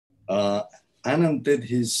Uh, Anand did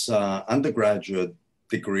his undergraduate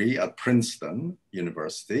degree at Princeton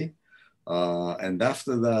University. And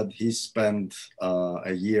after that, he spent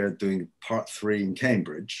a year doing part 3 in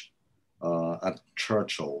Cambridge at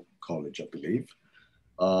Churchill College, I believe.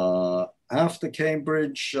 After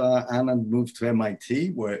Cambridge, Anand moved to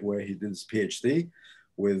MIT, where he did his PhD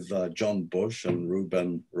with John Bush and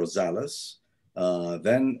Ruben Rosales.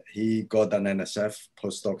 Then he got an NSF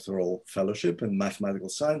postdoctoral fellowship in mathematical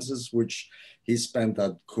sciences, which he spent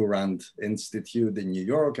at Courant Institute in New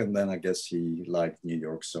York. And then I guess he liked New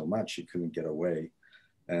York so much he couldn't get away.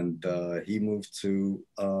 And he moved to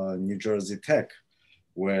New Jersey Tech,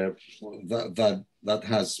 where that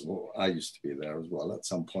has, well, I used to be there as well at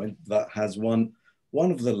some point, that has one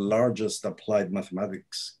of the largest applied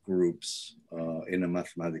mathematics groups in a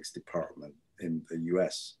mathematics department in the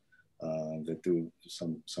US. They do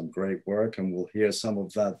some great work, and we'll hear some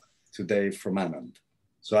of that today from Anand.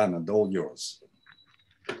 So Anand, all yours.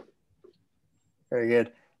 Very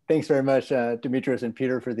good. Thanks very much, Dimitris and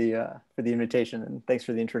Peter, for the invitation, and thanks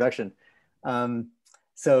for the introduction.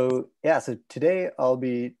 So today I'll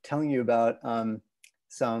be telling you about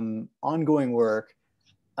some ongoing work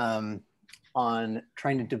on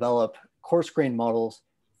trying to develop coarse-grained models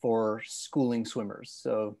for schooling swimmers.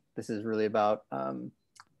 So this is really about,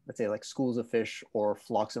 let's say, like schools of fish or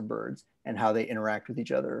flocks of birds and how they interact with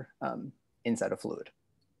each other inside a fluid.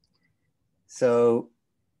 So,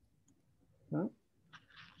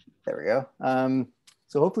 there we go.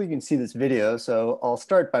 So hopefully you can see this video. So I'll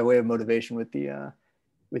start by way of motivation with the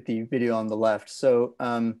video on the left. So,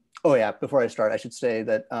 oh yeah, before I start, I should say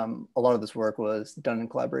that a lot of this work was done in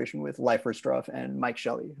collaboration with Leif Rustruff and Mike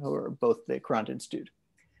Shelley, who are both the Courant Institute.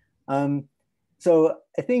 So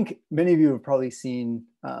I think many of you have probably seen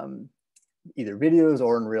either videos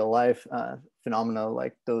or in real life phenomena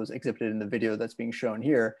like those exhibited in the video that's being shown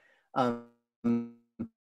here. So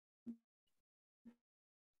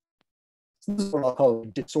this is what I'll call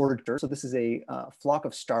disordered. So this is a flock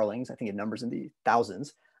of starlings. I think it numbers in the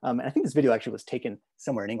thousands. And I think this video actually was taken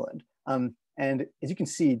somewhere in England. And as you can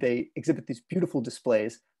see, they exhibit these beautiful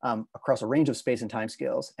displays across a range of space and time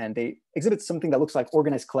scales. And they exhibit something that looks like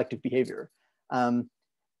organized collective behavior.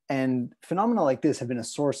 And phenomena like this have been a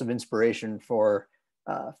source of inspiration for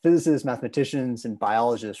physicists, mathematicians, and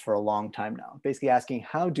biologists for a long time now, basically asking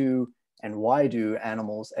how do and why do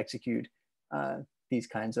animals execute these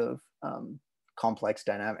kinds of complex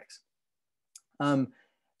dynamics.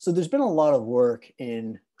 So there's been a lot of work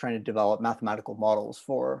in trying to develop mathematical models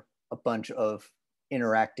for a bunch of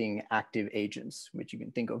interacting active agents, which you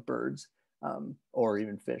can think of birds or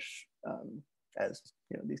even fish as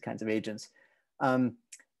these kinds of agents.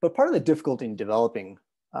 But part of the difficulty in developing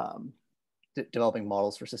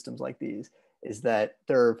models for systems like these is that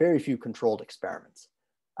there are very few controlled experiments,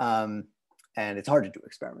 and it's hard to do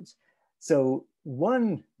experiments. So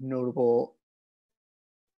one notable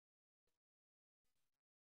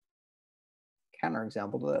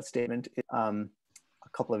counterexample to that statement is a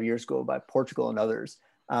couple of years ago by Portugal and others.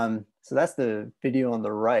 So that's the video on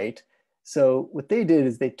the right. So what they did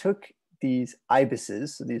is they took these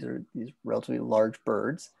ibises, so these are these relatively large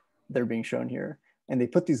birds that are being shown here, and they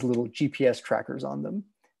put these little GPS trackers on them,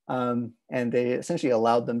 and they essentially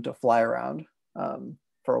allowed them to fly around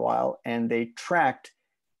for a while, and they tracked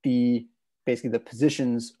basically the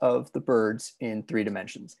positions of the birds in 3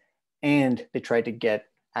 dimensions, and they tried to get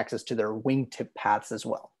access to their wingtip paths as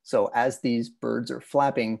well. So as these birds are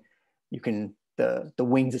flapping, you can the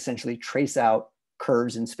wings essentially trace out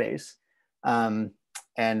curves in space, and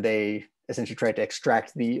they essentially tried to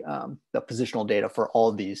extract the positional data for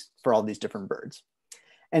all these different birds.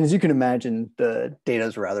 And as you can imagine, the data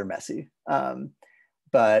is rather messy.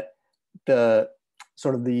 But the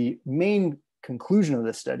main conclusion of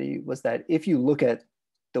this study was that if you look at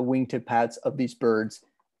the wingtip paths of these birds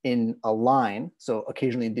in a line, so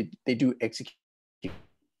occasionally they do execute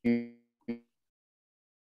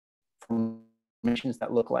formations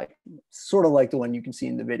that look like sort of like the one you can see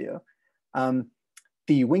in the video.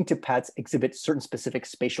 The wingtip paths exhibit certain specific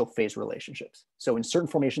spatial phase relationships. So in certain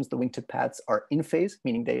formations, the wingtip paths are in phase,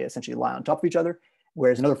 meaning they essentially lie on top of each other,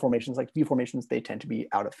 whereas in other formations, like V formations, they tend to be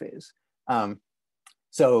out of phase.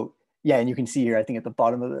 So yeah, and you can see here, I think at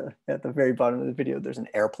the very bottom of the video, there's an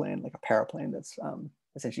airplane, like a paraplane that's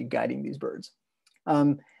essentially guiding these birds.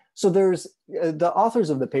 So there's the authors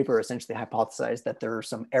of the paper essentially hypothesized that there are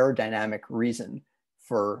some aerodynamic reason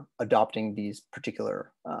for adopting these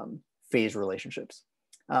particular phase relationships.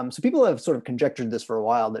 So people have sort of conjectured this for a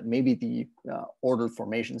while, that maybe the ordered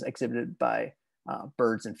formations exhibited by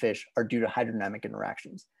birds and fish are due to hydrodynamic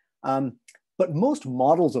interactions. But most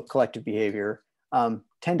models of collective behavior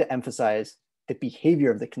tend to emphasize the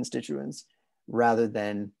behavior of the constituents rather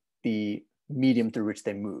than the medium through which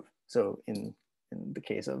they move. So in the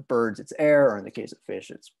case of birds, it's air, or in the case of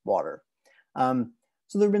fish, it's water. So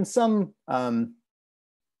there have been some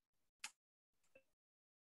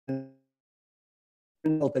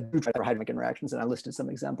hydrodynamic interactions, and I listed some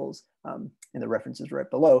examples in the references right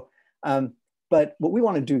below. But what we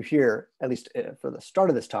want to do here, at least for the start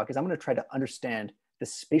of this talk, is I'm going to try to understand the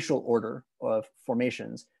spatial order of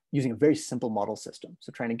formations using a very simple model system.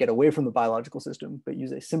 So trying to get away from the biological system, but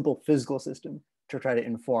use a simple physical system to try to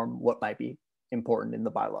inform what might be important in the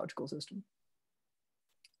biological system.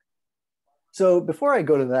 So before I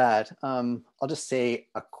go to that, I'll just say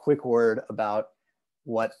a quick word about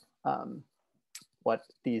what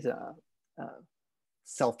these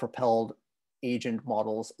self-propelled agent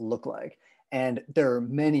models look like. And there are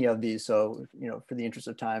many of these, so for the interest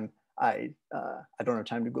of time, I don't have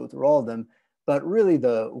time to go through all of them, but really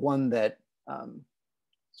the one that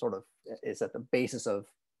sort of is at the basis of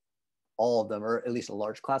all of them, or at least a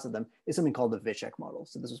large class of them, is something called the Vichek model.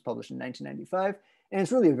 So this was published in 1995, and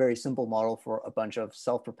it's really a very simple model for a bunch of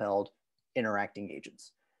self-propelled interacting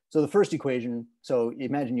agents. So the first equation, so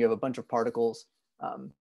imagine you have a bunch of particles,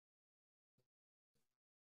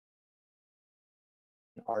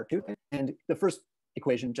 R2, and the first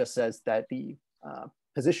equation just says that the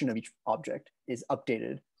position of each object is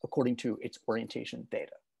updated according to its orientation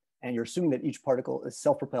theta. And you're assuming that each particle is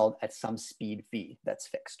self-propelled at some speed v that's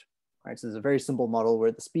fixed. Right? So this is a very simple model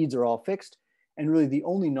where the speeds are all fixed, and really the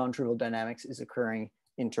only non-trivial dynamics is occurring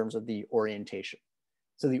in terms of the orientation.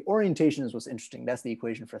 So the orientation is what's interesting. That's the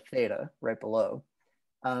equation for theta right below.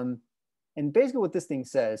 And basically what this thing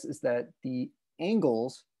says is that the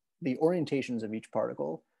angles, the orientations of each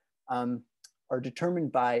particle are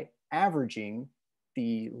determined by averaging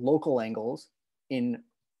the local angles in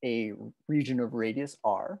a region of radius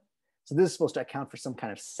r. So this is supposed to account for some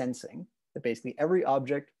kind of sensing, that basically every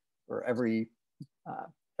object or every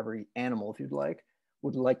animal, if you'd like,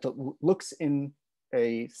 would like to looks in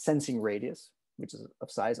a sensing radius, which is of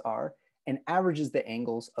size r, and averages the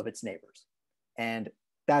angles of its neighbors. And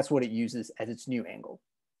that's what it uses as its new angle.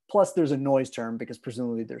 Plus there's a noise term because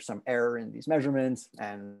presumably there's some error in these measurements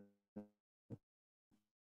and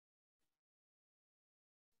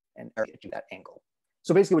error to that angle.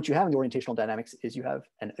 So basically what you have in the orientational dynamics is you have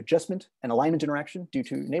an adjustment, an alignment interaction due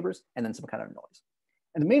to neighbors, and then some kind of noise.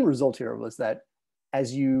 And the main result here was that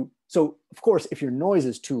so of course, if your noise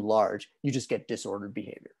is too large, you just get disordered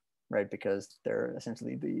behavior, right? Because they're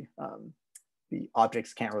essentially the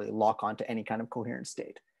objects can't really lock onto any kind of coherent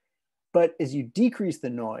state. But as you decrease the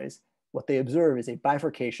noise, what they observe is a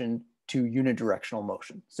bifurcation to unidirectional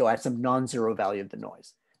motion. So at some non-zero value of the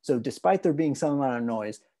noise. So despite there being some amount of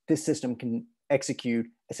noise, this system can execute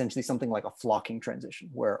essentially something like a flocking transition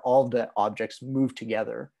where all of the objects move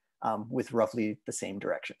together with roughly the same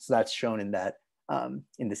direction. So that's shown in that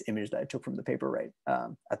in this image that I took from the paper right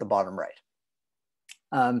at the bottom right.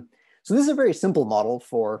 So this is a very simple model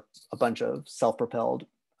for a bunch of self-propelled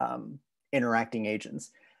interacting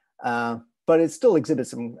agents, but it still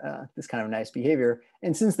exhibits some this kind of nice behavior.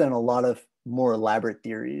 And since then, a lot of more elaborate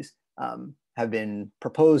theories have been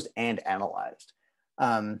proposed and analyzed.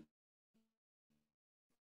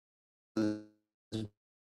 There's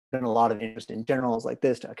been a lot of interest in generals like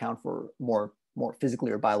this to account for more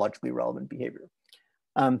physically or biologically relevant behavior.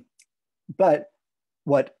 But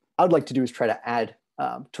what I'd like to do is try to add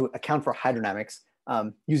to account for hydrodynamics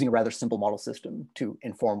using a rather simple model system to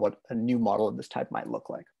inform what a new model of this type might look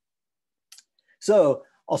like. So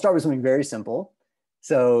I'll start with something very simple.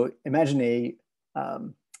 So imagine a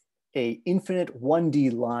infinite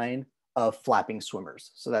 1D line of flapping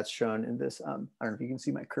swimmers. So that's shown in this, I don't know if you can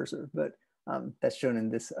see my cursor, but that's shown in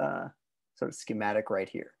this sort of schematic right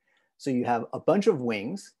here. So you have a bunch of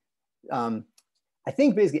wings. I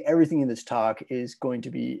think basically everything in this talk is going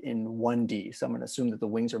to be in 1D. So I'm going to assume that the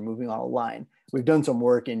wings are moving on a line. We've done some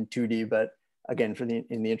work in 2D, but again,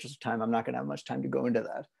 in the interest of time, I'm not going to have much time to go into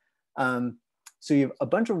that. So you have a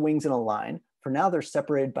bunch of wings in a line. For now, they're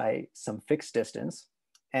separated by some fixed distance,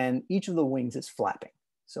 and each of the wings is flapping.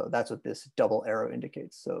 So that's what this double arrow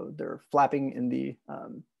indicates. So they're flapping in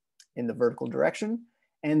the vertical direction,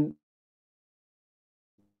 and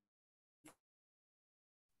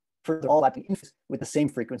for all flapping with the same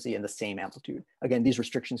frequency and the same amplitude. Again, these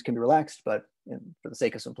restrictions can be relaxed, but for the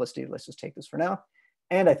sake of simplicity, let's just take this for now.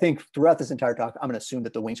 And I think throughout this entire talk, I'm going to assume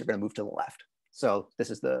that the wings are going to move to the left. So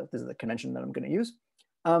this is the convention that I'm going to use.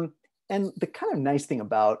 And the kind of nice thing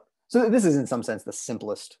about, so this is in some sense the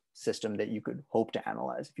simplest system that you could hope to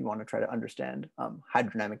analyze if you want to try to understand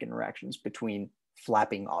hydrodynamic interactions between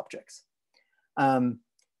flapping objects.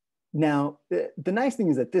 Now, the nice thing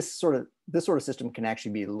is that this sort of system can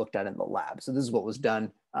actually be looked at in the lab. So this is what was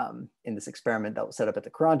done in this experiment that was set up at the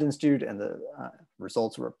Courant Institute, and the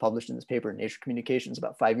results were published in this paper in Nature Communications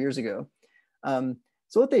about 5 years ago.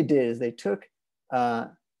 So what they did is they took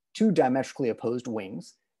two diametrically opposed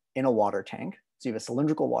wings in a water tank. So you have a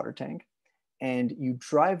cylindrical water tank, and you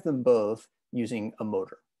drive them both using a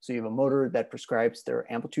motor. So you have a motor that prescribes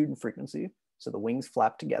their amplitude and frequency. So the wings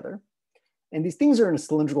flap together. And these things are in a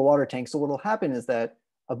cylindrical water tank. So what will happen is that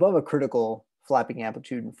above a critical flapping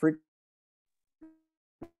amplitude and frequency,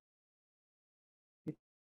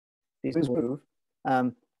 these wings will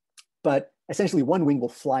move. But essentially one wing will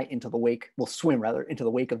swim into the wake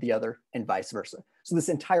of the other, and vice versa. So this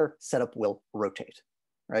entire setup will rotate,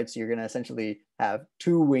 right? So you're gonna essentially have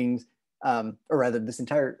two wings, or rather this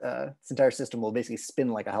entire system will basically spin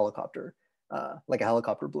like a helicopter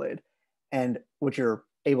blade. And what you're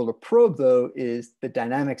able to probe though is the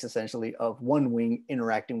dynamics essentially of one wing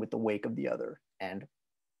interacting with the wake of the other, and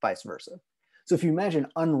vice versa. So if you imagine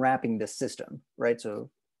unwrapping this system, right?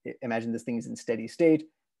 So imagine this thing is in steady state.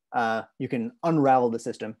 You can unravel the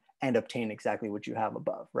system and obtain exactly what you have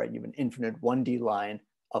above, right? You have an infinite 1D line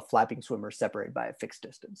of flapping swimmers separated by a fixed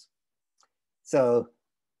distance. So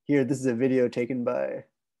here, this is a video taken by,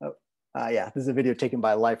 this is a video taken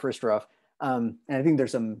by Leif Risteroff. And I think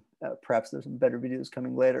there's some, perhaps there's some better videos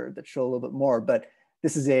coming later that show a little bit more, but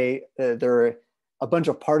this is there are a bunch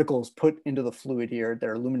of particles put into the fluid here that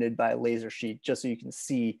are illuminated by a laser sheet, just so you can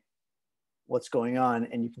see what's going on,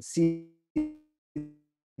 and you can see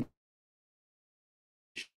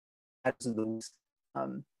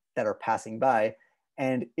that are passing by.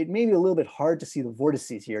 And it may be a little bit hard to see the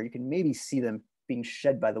vortices here. You can maybe see them being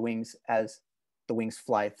shed by the wings as the wings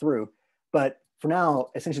fly through. But for now,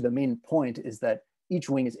 essentially the main point is that each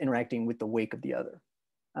wing is interacting with the wake of the other.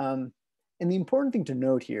 And the important thing to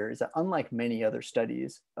note here is that unlike many other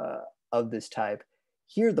studies of this type,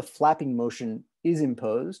 here the flapping motion is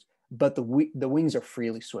imposed, but the wings are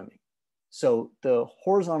freely swimming. So the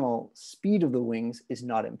horizontal speed of the wings is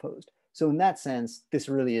not imposed. So in that sense, this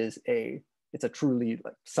really is it's a truly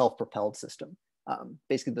like self-propelled system.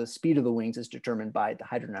 Basically, the speed of the wings is determined by the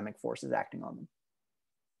hydrodynamic forces acting on them.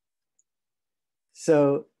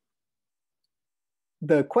 So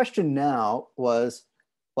the question now was,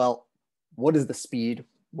 well, what is the speed?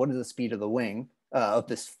 What is the speed of the wing, of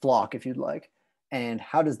this flock, if you'd like? And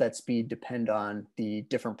how does that speed depend on the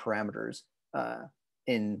different parameters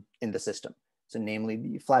in the system? So namely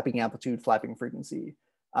the flapping amplitude, flapping frequency,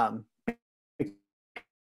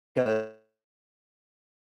 because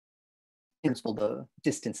in principle, the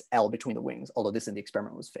distance L between the wings, although this in the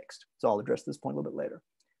experiment was fixed. So I'll address this point a little bit later.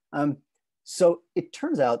 So it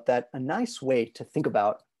turns out that a nice way to think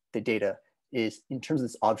about the data is in terms of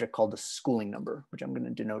this object called the schooling number, which I'm going to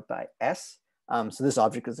denote by S. So this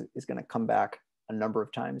object is going to come back a number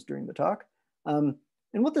of times during the talk. And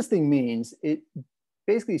what this thing means, it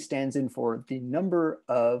basically stands in for the number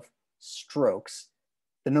of strokes,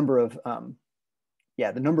 the number of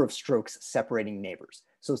strokes separating neighbors.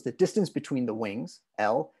 So it's the distance between the wings,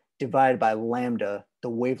 L, divided by lambda, the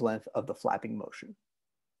wavelength of the flapping motion.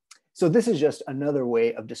 So this is just another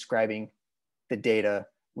way of describing the data,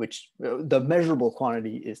 which the measurable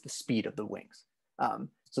quantity is the speed of the wings.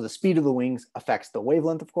 So the speed of the wings affects the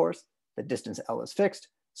wavelength, of course. The distance L is fixed.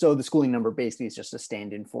 So the schooling number basically is just a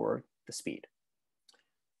stand-in for the speed.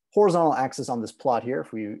 Horizontal axis on this plot here,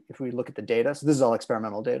 if we look at the data, so this is all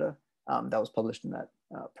experimental data that was published in that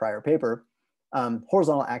prior paper.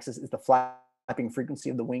 Horizontal axis is the flapping frequency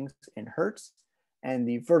of the wings in hertz, and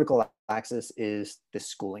the vertical axis is the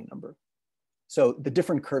schooling number. So the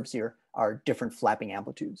different curves here are different flapping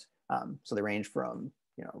amplitudes. So they range from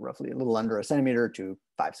roughly a little under a centimeter to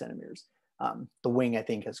 5 centimeters. The wing, I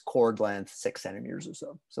think, has chord length 6 centimeters or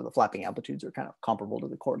so. So the flapping amplitudes are kind of comparable to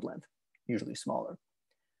the chord length, usually smaller.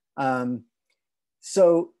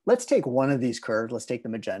 So let's take one of these curves. Let's take the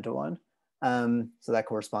magenta one. So that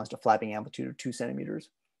corresponds to flapping amplitude of 2 centimeters.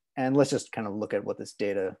 And let's just kind of look at what this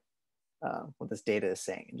data is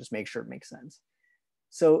saying and just make sure it makes sense.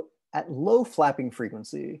 So at low flapping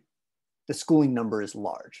frequency, the schooling number is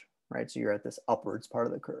large, right? So you're at this upwards part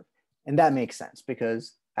of the curve. And that makes sense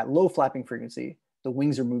because at low flapping frequency, the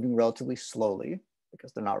wings are moving relatively slowly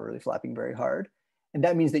because they're not really flapping very hard. And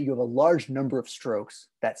that means that you have a large number of strokes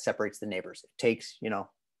that separates the neighbors. It takes,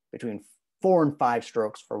 between 4 and 5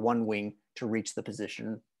 strokes for one wing to reach the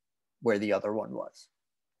position where the other one was.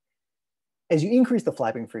 As you increase the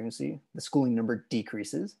flapping frequency, the schooling number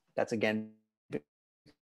decreases. That's again because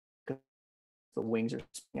the wings are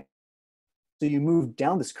spinning. So you move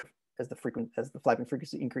down this curve as the flapping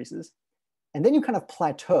frequency increases. And then you kind of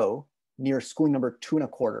plateau near schooling number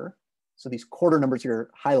 2¼ So these quarter numbers here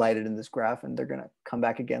are highlighted in this graph, and they're going to come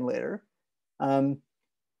back again later. And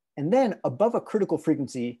then above a critical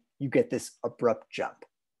frequency, you get this abrupt jump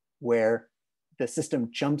where the system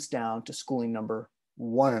jumps down to schooling number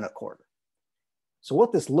 1¼ So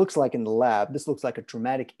what this looks like in the lab, this looks like a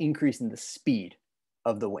dramatic increase in the speed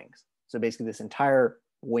of the wings. So basically this entire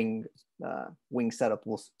wing setup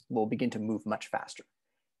will begin to move much faster,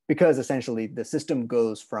 because essentially the system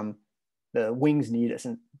goes from, the wings need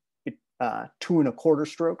 2¼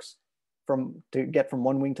 strokes to get from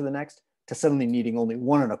one wing to the next, to suddenly needing only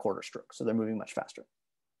 1¼ strokes. So they're moving much faster.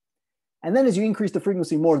 And then as you increase the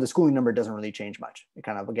frequency more, the schooling number doesn't really change much. It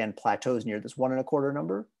kind of, again, plateaus near this 1¼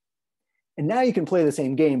 number. And now you can play the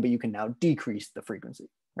same game, but you can now decrease the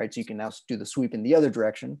frequency, right? So you can now do the sweep in the other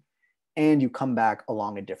direction, and you come back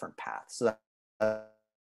along a different path. So that's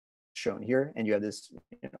shown here, and you have this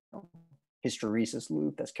hysteresis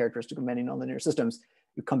loop that's characteristic of many nonlinear systems.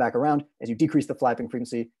 You come back around as you decrease the flapping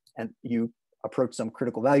frequency, and you approach some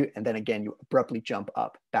critical value, and then again, you abruptly jump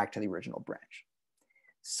up back to the original branch.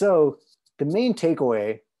 So the main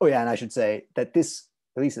takeaway, oh yeah, and I should say that this,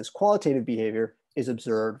 at least this qualitative behavior, is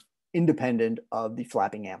observed independent of the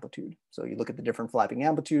flapping amplitude. So you look at the different flapping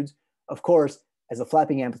amplitudes. Of course, as the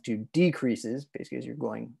flapping amplitude decreases, basically as you're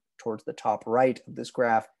going towards the top right of this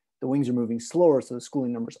graph, the wings are moving slower, so the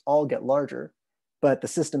schooling numbers all get larger, but the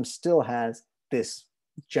system still has this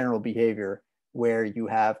general behavior where you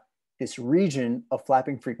have this region of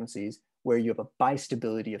flapping frequencies where you have a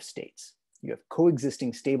bistability of states. You have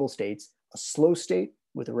coexisting stable states, a slow state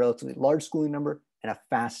with a relatively large schooling number, and a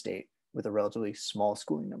fast state with a relatively small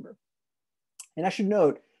schooling number. And I should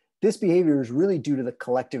note, this behavior is really due to the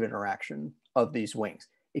collective interaction of these wings.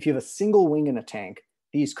 If you have a single wing in a tank,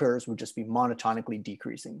 these curves would just be monotonically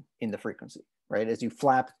decreasing in the frequency, right? As you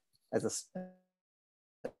flap, as a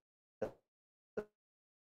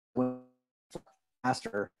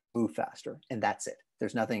faster, move faster, and that's it.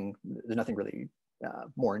 There's nothing really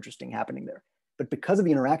more interesting happening there. But because of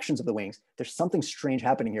the interactions of the wings, there's something strange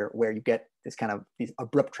happening here where you get this kind of these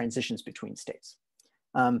abrupt transitions between states.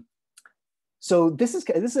 So this is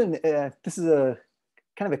a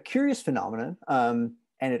kind of a curious phenomenon,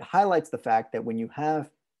 and it highlights the fact that when you have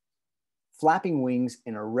flapping wings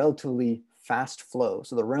in a relatively fast flow,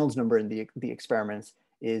 so the Reynolds number in the experiments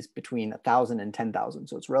is between 1,000 and 10,000,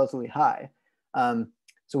 so it's relatively high.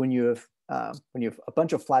 So when you have a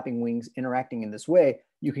bunch of flapping wings interacting in this way,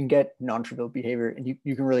 you can get non-trivial behavior, and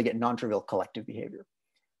you can really get non-trivial collective behavior.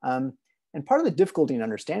 And part of the difficulty in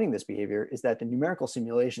understanding this behavior is that the numerical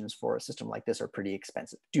simulations for a system like this are pretty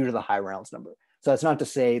expensive due to the high Reynolds number. So that's not to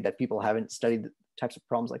say that people haven't studied types of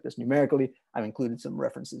problems like this numerically. I've included some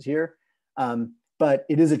references here. But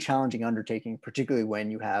it is a challenging undertaking, particularly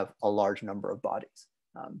when you have a large number of bodies,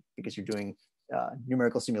 because you're doing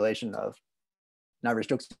numerical simulation of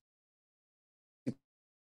Navier-Stokes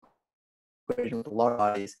equation with a lot of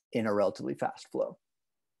bodies in a relatively fast flow.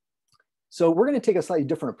 So we're going to take a slightly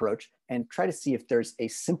different approach and try to see if there's a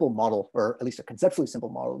simple model, or at least a conceptually simple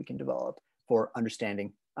model we can develop for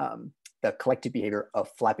understanding the collective behavior of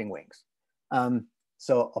flapping wings.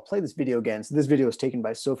 So I'll play this video again. So this video was taken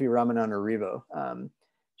by Sophie Ramanan-Arrivo.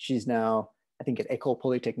 She's now, I think, at École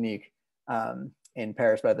Polytechnique in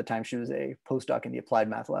Paris, but at the time she was a postdoc in the applied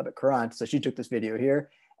math lab at Courant. So she took this video here,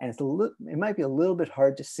 and it might be a little bit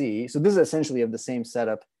hard to see. So this is essentially of the same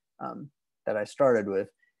setup that I started with.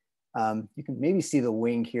 You can maybe see the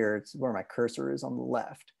wing here. It's where my cursor is on the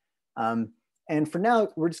left. And for now,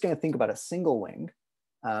 we're just going to think about a single wing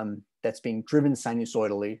that's being driven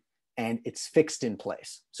sinusoidally, and it's fixed in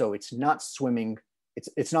place. So it's not swimming.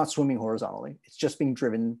 It's not swimming horizontally. It's just being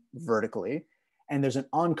driven vertically. And there's an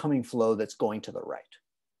oncoming flow that's going to the right.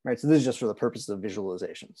 Right. So this is just for the purposes of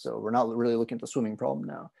visualization. So we're not really looking at the swimming problem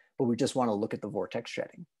now, but we just want to look at the vortex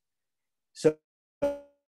shedding. So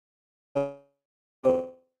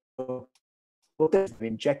there's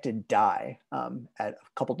injected dye at a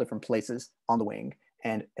couple different places on the wing,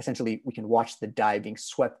 and essentially we can watch the dye being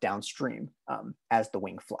swept downstream as the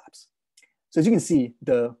wing flaps. So as you can see,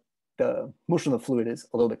 the motion of the fluid is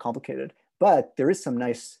a little bit complicated, but there is some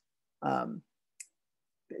nice,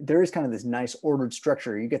 there is kind of this nice ordered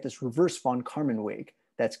structure. You get this reverse von Karman wake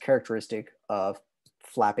that's characteristic of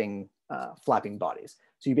flapping bodies.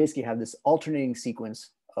 So you basically have this alternating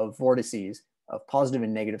sequence of vortices of positive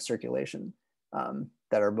and negative circulation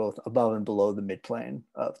that are both above and below the midplane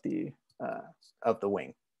of the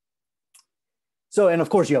wing. So, and of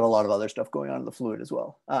course you have a lot of other stuff going on in the fluid as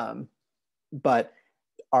well. But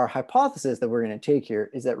our hypothesis that we're going to take here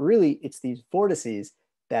is that really it's these vortices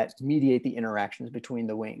that mediate the interactions between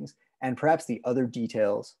the wings. And perhaps the other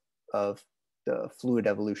details of the fluid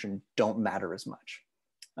evolution don't matter as much.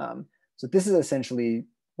 So this is essentially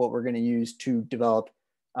what we're going to use to develop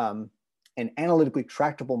an analytically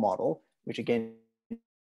tractable model, which again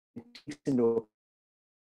takes into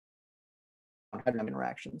account hydrodynamic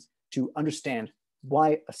interactions to understand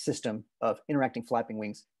why a system of interacting flapping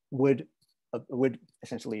wings would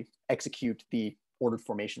essentially execute the ordered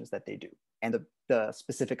formations that they do, and the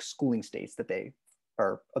specific schooling states that they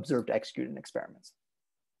are observed to execute in experiments.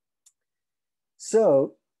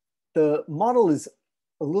 So the model is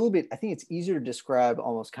a little bit, I think it's easier to describe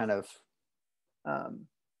almost kind of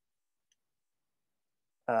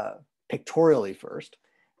pictorially first.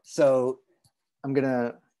 So I'm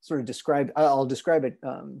gonna sort of describe, I'll describe it,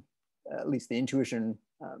 at least the intuition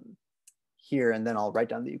here, and then I'll write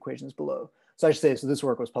down the equations below. So I should say, so this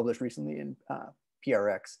work was published recently in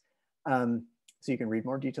PRX. So you can read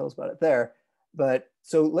more details about it there. But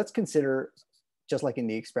so let's consider, just like in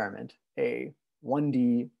the experiment, a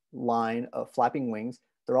 1D line of flapping wings.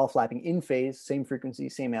 They're all flapping in phase, same frequency,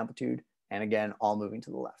 same amplitude, and again, all moving to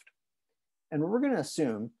the left. And what we're going to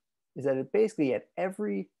assume is that it basically at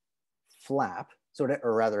every flap,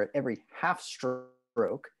 or rather at every half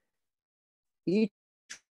stroke, each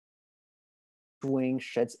wing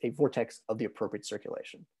sheds a vortex of the appropriate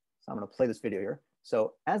circulation. So I'm going to play this video here.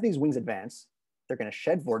 So as these wings advance, they're going to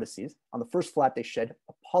shed vortices. On the first flap, they shed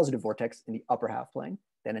a positive vortex in the upper half plane,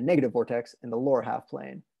 then a negative vortex in the lower half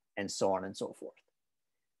plane, and so on and so forth.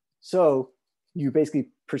 So you basically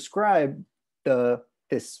prescribe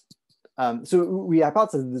this. So we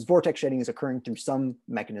hypothesize that this vortex shedding is occurring through some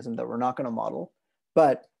mechanism that we're not going to model,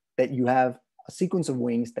 but that you have a sequence of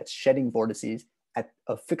wings that's shedding vortices at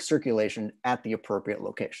a fixed circulation at the appropriate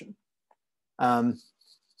location.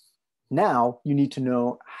 Now you need to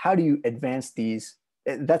know, how do you advance these?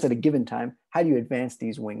 That's at a given time. How do you advance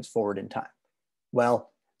these wings forward in time?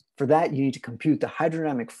 Well, for that, you need to compute the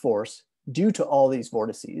hydrodynamic force due to all these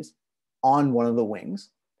vortices on one of the wings.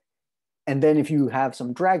 And then if you have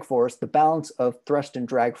some drag force, the balance of thrust and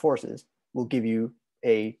drag forces will give you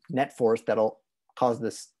a net force that'll cause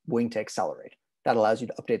this wing to accelerate. That allows you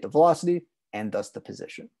to update the velocity and thus the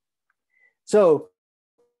position. So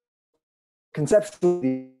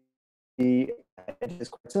conceptually, it is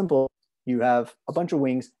quite simple. You have a bunch of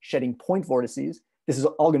wings shedding point vortices. This is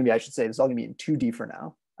all going to be, I should say, this is all going to be in 2D for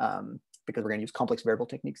now, because we're going to use complex variable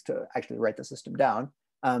techniques to actually write the system down.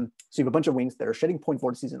 So you have a bunch of wings that are shedding point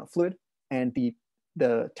vortices in a fluid, and the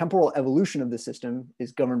temporal evolution of the system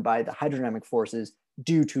is governed by the hydrodynamic forces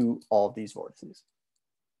due to all of these vortices.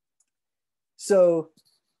 So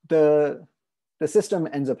the system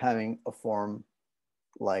ends up having a form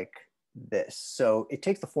like this. So it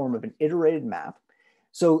takes the form of an iterated map.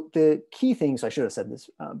 So the key thing, so I should have said this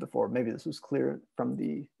before, maybe this was clear from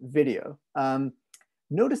the video.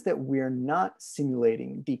 Notice that we're not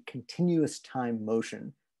simulating the continuous time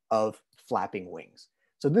motion of flapping wings.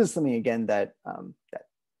 So this is something, again, that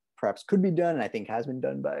perhaps could be done, and I think has been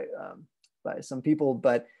done by some people,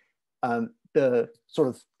 but we're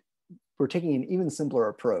taking an even simpler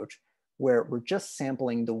approach where we're just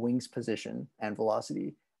sampling the wing's position and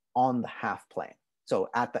velocity on the half plane. So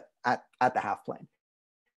at the half plane.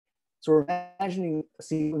 So we're imagining a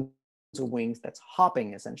sequence of wings that's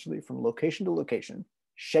hopping essentially from location to location,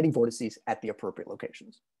 shedding vortices at the appropriate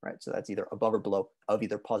locations, right? So that's either above or below of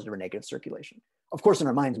either positive or negative circulation. Of course, in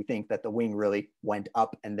our minds, we think that the wing really went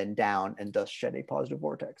up and then down and thus shed a positive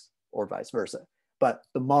vortex, or vice versa. But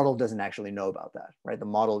the model doesn't actually know about that, right? The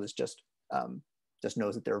model is just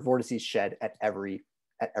knows that there are vortices shed at every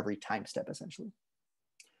time step, essentially.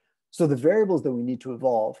 So the variables that we need to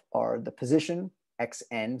evolve are the position,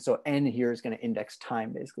 xn. So n here is going to index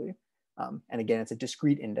time, basically. And again, it's a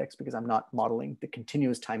discrete index because I'm not modeling the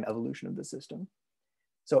continuous time evolution of the system.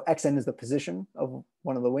 So xn is the position of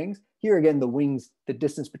one of the wings. Here again, the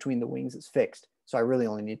distance between the wings is fixed. So I really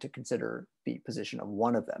only need to consider the position of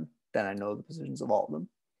one of them. Then I know the positions of all of them.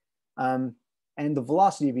 And the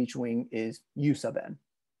velocity of each wing is u sub n.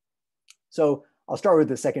 So I'll start with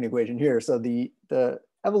the second equation here. So the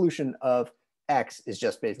evolution of x is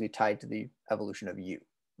just basically tied to the evolution of u,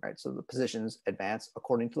 right? So the positions advance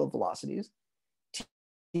according to the velocities.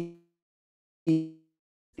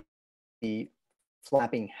 The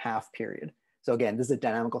flapping half period. So again, this is a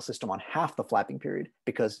dynamical system on half the flapping period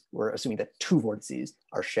because we're assuming that 2 vortices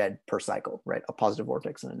are shed per cycle, right? A positive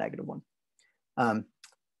vortex and a negative one.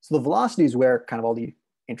 So the velocity is where kind of all the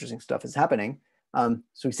interesting stuff is happening.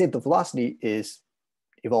 So we say the velocity is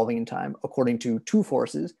evolving in time according to 2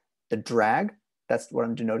 forces: the drag, that's what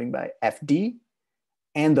I'm denoting by FD,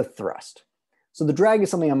 and the thrust. So the drag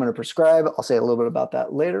is something I'm going to prescribe. I'll say a little bit about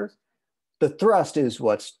that later. the thrust is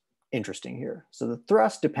what's interesting here. So the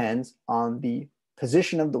thrust depends on the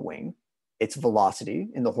position of the wing, its velocity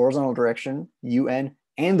in the horizontal direction, un,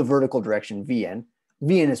 and the vertical direction, vn.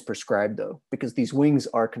 Vn is prescribed though, because these wings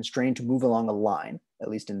are constrained to move along a line, at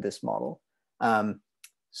least in this model.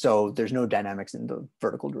 So there's no dynamics in the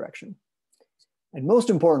vertical direction. And most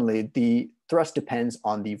importantly, the thrust depends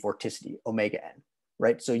on the vorticity, omega n,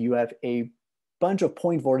 right? So you have a bunch of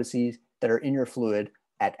point vortices that are in your fluid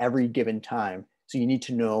at every given time. So you need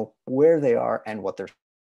to know where they are and what their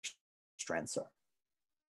strengths are.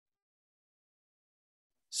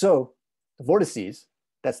 So the vortices,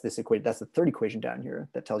 that's this equation, that's the third equation down here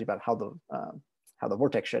that tells you about how the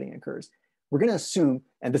vortex shedding occurs. We're going to assume,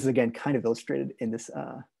 and this is again kind of illustrated in this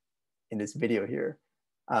video here.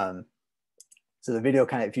 So the video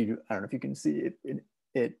kind of, I don't know if you can see it,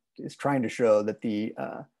 it is trying to show that the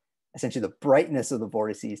essentially the brightness of the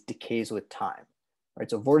vortices decays with time, right?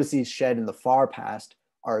 So vortices shed in the far past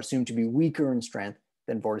are assumed to be weaker in strength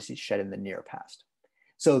than vortices shed in the near past.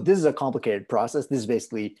 So this is a complicated process. This is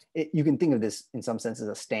basically, you can think of this in some sense as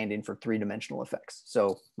a stand-in for three-dimensional effects.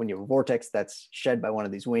 So when you have a vortex that's shed by one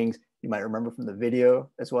of these wings, you might remember from the video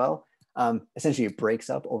as well, essentially it breaks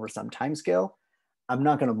up over some time scale. I'm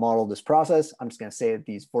not going to model this process. I'm just going to say that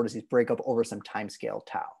these vortices break up over some time scale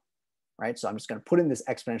tau, right? So I'm just going to put in this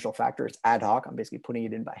exponential factor. It's ad hoc. I'm basically putting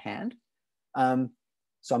it in by hand.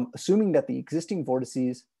 So I'm assuming that the existing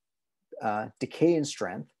vortices decay in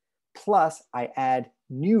strength, plus I add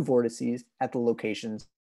new vortices at the locations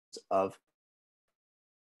of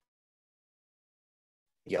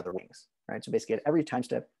the other wings, right? So basically at every time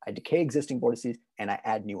step, I decay existing vortices and I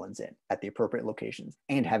add new ones in at the appropriate locations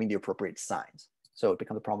and having the appropriate signs. So it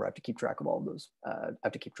becomes a problem where I have to keep track of all of those. I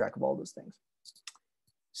have to keep track of all those things.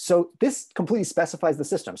 So this completely specifies the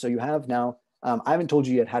system. So you have now, I haven't told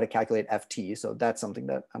you yet how to calculate FT. So that's something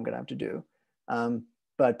that I'm going to have to do.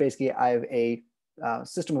 But basically I have a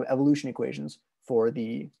system of evolution equations for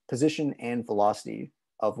the position and velocity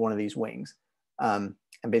of one of these wings. And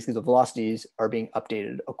basically the velocities are being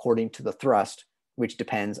updated according to the thrust, which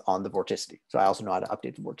depends on the vorticity. So I also know how to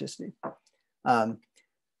update the vorticity.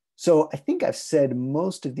 So I think I've said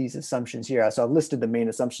most of these assumptions here. So I've listed the main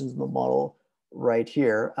assumptions in the model right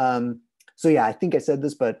here. So yeah, I think I said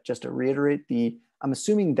this, but just to reiterate, I'm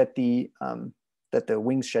assuming that the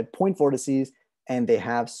wings shed point vortices and they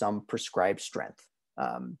have some prescribed strength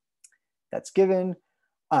that's given.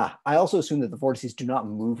 I also assume that the vortices do not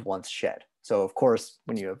move once shed. So of course,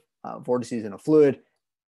 when you have vortices in a fluid,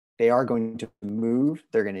 they are going to move.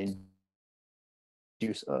 They're going to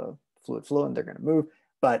induce a fluid flow and they're going to move,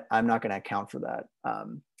 but I'm not going to account for that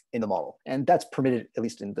in the model. And that's permitted, at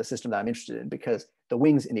least in the system that I'm interested in, because the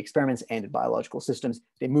wings in the experiments and in biological systems,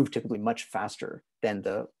 they move typically much faster than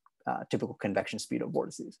the typical convection speed of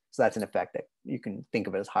vortices. So that's an effect that you can think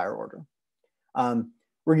of it as higher order.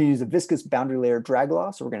 We're going to use a viscous boundary layer drag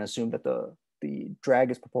law. So we're going to assume that the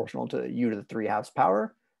drag is proportional to u to the 3/2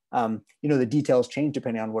 power. The details change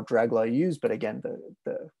depending on what drag law you use, but again,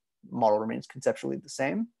 the model remains conceptually the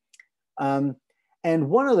same. And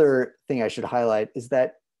one other thing I should highlight is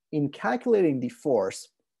that in calculating the force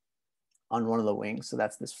on one of the wings, so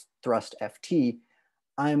that's this thrust Ft,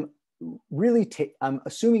 I'm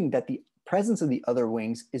assuming that the presence of the other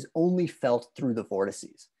wings is only felt through the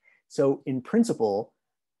vortices. So in principle,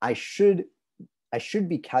 I should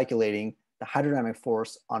be calculating the hydrodynamic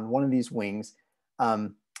force on one of these wings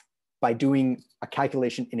by doing a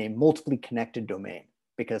calculation in a multiply connected domain,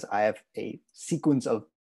 because I have a sequence of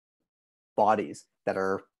bodies that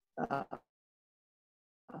are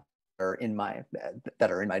in my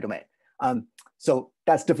domain. So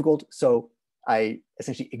that's difficult. So I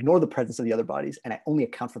essentially ignore the presence of the other bodies and I only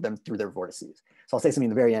account for them through their vortices. So I'll say something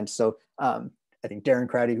in the very end. So I think Darren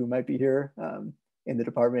Crowdy, who might be here in the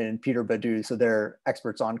department, and Peter Badu, so they're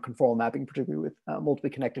experts on conformal mapping, particularly with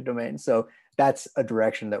multiply connected domains. So that's a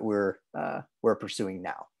direction that we're pursuing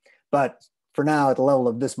now. But for now, at the level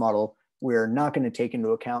of this model, we're not going to take into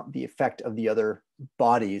account the effect of the other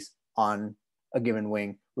bodies on a given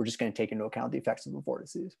wing. We're just going to take into account the effects of the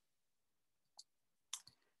vortices.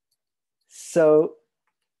 So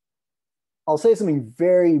I'll say something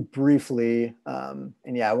very briefly, and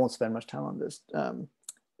yeah, I won't spend much time on this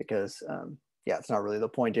because yeah, it's not really the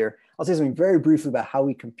point here. I'll say something very briefly about how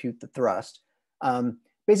we compute the thrust.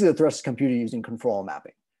 Basically, the thrust is computed using conformal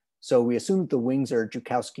mapping. So we assume that the wings are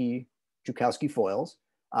Joukowsky foils.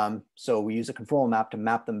 So we use a conformal map to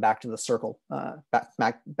map them back to the circle,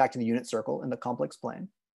 back to the unit circle in the complex plane.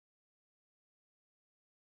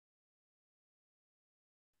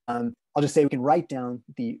 I'll just say we can write down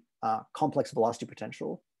the complex velocity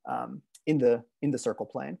potential in the circle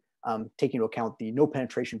plane taking into account the no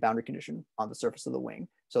penetration boundary condition on the surface of the wing.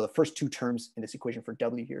 So the first two terms in this equation for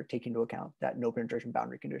W here take into account that no penetration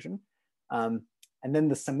boundary condition. And then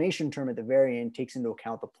the summation term at the very end takes into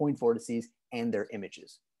account the point vortices and their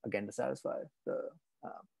images, again, to satisfy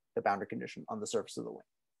the boundary condition on the surface of the wing.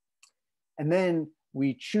 And then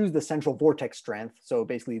we choose the central vortex strength. So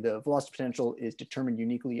basically the velocity potential is determined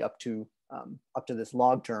uniquely up to this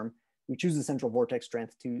log term. We choose the central vortex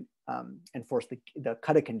strength to enforce the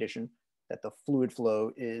Kutta condition that the fluid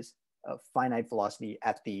flow is a finite velocity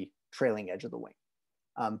at the trailing edge of the wing.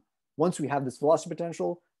 Once we have this velocity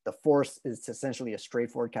potential, the force is essentially a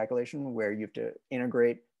straightforward calculation where you have to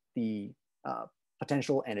integrate the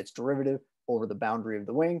potential and its derivative over the boundary of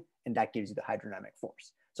the wing, and that gives you the hydrodynamic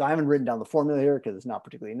force. So I haven't written down the formula here because it's not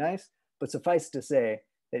particularly nice, but suffice to say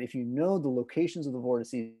that if you know the locations of the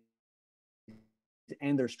vortices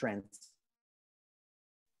and their strengths,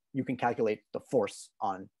 you can calculate the force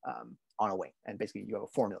on a wing, and basically you have a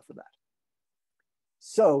formula for that.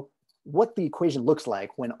 So what the equation looks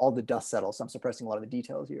like when all the dust settles, so I'm suppressing a lot of the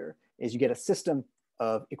details here, is you get a system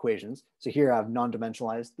of equations. So here I've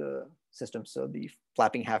non-dimensionalized the system, so the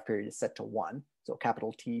flapping half period is set to 1. So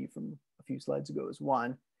capital T from a few slides ago is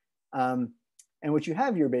 1. And what you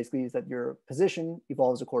have here basically is that your position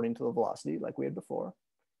evolves according to the velocity, like we had before.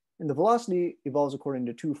 And the velocity evolves according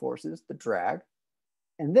to two forces, the drag,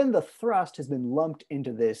 and then the thrust has been lumped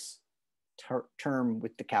into this term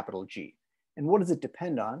with the capital G. And what does it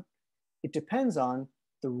depend on? It depends on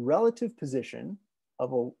the relative position of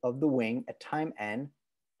the wing at time n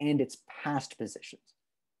and its past positions,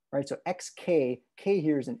 right? So xk, k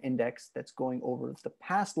here is an index that's going over the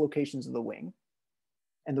past locations of the wing.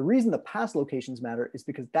 And the reason the past locations matter is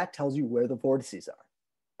because that tells you where the vortices are,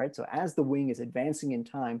 right? So as the wing is advancing in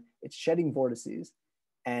time, it's shedding vortices,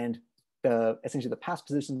 and essentially the past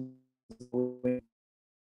positions of the wing,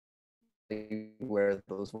 where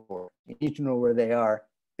those were. You need to know where they are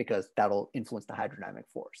because that'll influence the hydrodynamic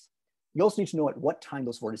force. You also need to know at what time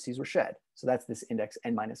those vortices were shed. So that's this index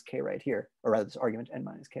n minus k right here, or rather this argument n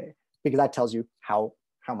minus k, because that tells you how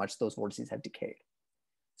much those vortices have decayed.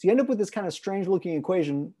 So you end up with this kind of strange looking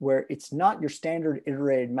equation where it's not your standard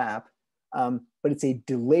iterated map, but it's a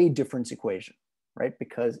delay difference equation, right?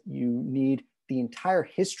 Because you need the entire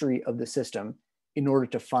history of the system in order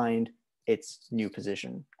to find its new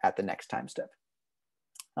position at the next time step.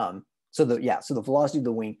 So the velocity of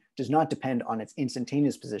the wing does not depend on its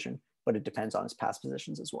instantaneous position, but it depends on its past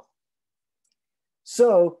positions as well.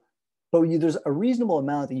 So, but there's a reasonable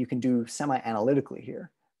amount that you can do semi-analytically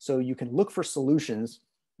here. So you can look for solutions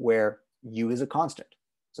where u is a constant.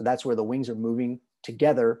 So that's where the wings are moving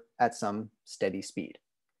together at some steady speed.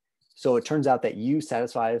 So it turns out that u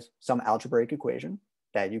satisfies some algebraic equation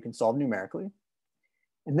that you can solve numerically.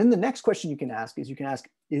 And then the next question you can ask,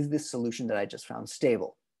 is this solution that I just found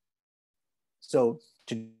stable? So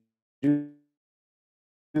to do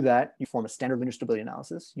that, you form a standard linear stability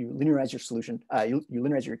analysis. You linearize your solution, you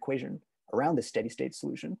linearize your equation around this steady state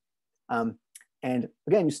solution. And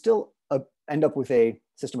again, you still end up with a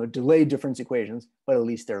system of delayed difference equations, but at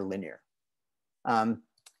least they're linear. And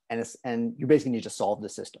you basically need to solve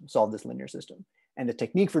this system, solve this linear system. And the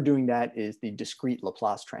technique for doing that is the discrete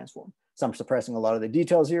Laplace transform. So I'm suppressing a lot of the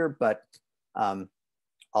details here, but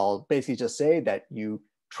I'll basically just say that you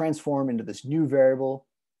transform into this new variable,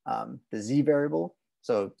 the z variable.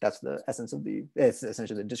 So that's the essence of it's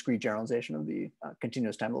essentially the discrete generalization of the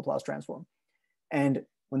continuous time Laplace transform. And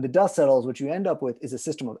when the dust settles, what you end up with is a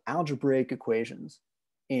system of algebraic equations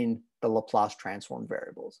in the Laplace transform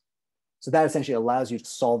variables. So that essentially allows you to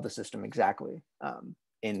solve the system exactly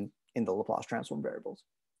in the Laplace transform variables.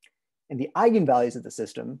 And the eigenvalues of the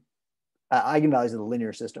system, eigenvalues of the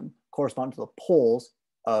linear system, correspond to the poles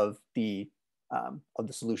of the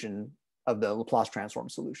solution of the Laplace transform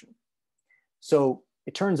solution. So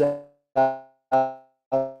it turns out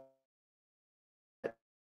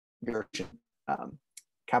your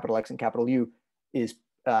capital X and capital U is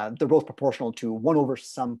they're both proportional to 1 over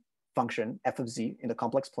some function f of z in the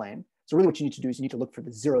complex plane. So really what you need to do is you need to look for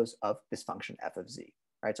the zeros of this function f of z,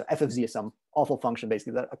 right? So f of z is some awful function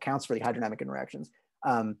basically that accounts for the hydrodynamic interactions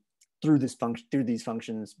through these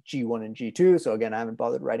functions g1 and g2. So again, I haven't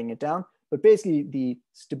bothered writing it down, but basically the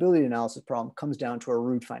stability analysis problem comes down to a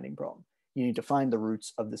root finding problem. You need to find the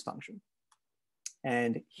roots of this function.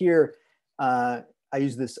 And here I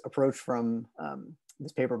use this approach from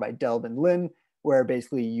this paper by Delb and Lin, where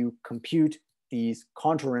basically you compute these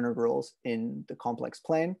contour integrals in the complex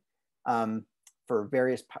plane for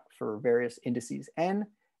various indices n,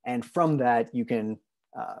 and from that you can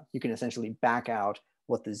essentially back out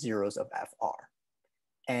what the zeros of f are.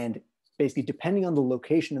 And basically, depending on the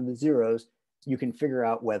location of the zeros, you can figure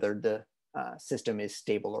out whether the system is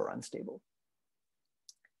stable or unstable.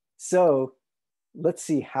 So let's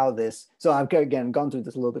see how this, so I've again gone through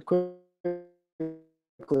this a little bit quickly,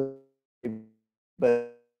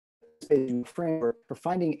 but it's a framework for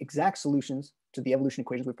finding exact solutions to the evolution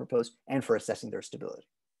equations we proposed and for assessing their stability.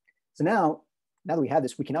 So now that we have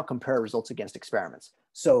this, we can now compare our results against experiments.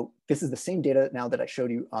 So this is the same data now that I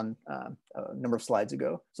showed you on a number of slides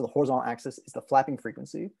ago. So the horizontal axis is the flapping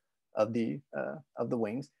frequency of the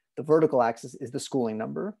wings. The vertical axis is the schooling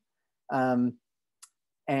number.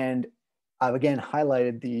 And I've again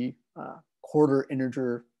highlighted the quarter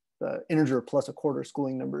integer, the integer plus a quarter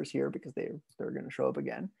schooling numbers here because they're going to show up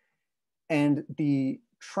again. And the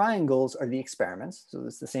triangles are the experiments. So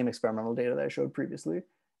it's the same experimental data that I showed previously.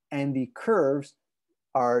 And the curves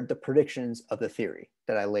are the predictions of the theory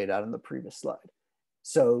that I laid out in the previous slide.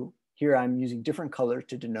 So here I'm using different colors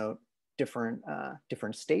to denote different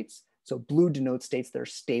states. So blue denotes states that are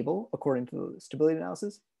stable according to the stability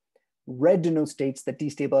analysis. Red denotes states that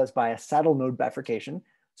destabilize by a saddle node bifurcation.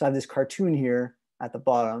 So I have this cartoon here at the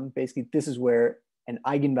bottom. Basically, this is where an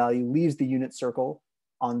eigenvalue leaves the unit circle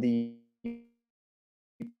on the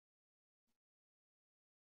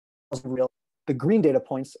real. The green data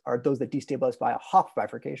points are those that destabilize by a Hopf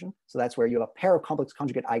bifurcation. So that's where you have a pair of complex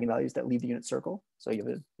conjugate eigenvalues that leave the unit circle. So you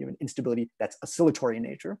have an instability that's oscillatory in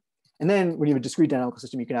nature. And then when you have a discrete dynamical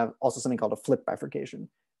system, you can have also something called a flip bifurcation,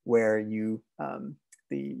 where you can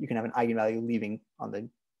have an eigenvalue leaving on the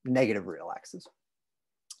negative real axis.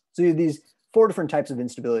 So you have these 4 different types of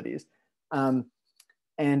instabilities.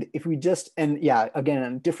 And if we just, and yeah,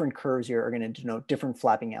 again, different curves here are going to denote different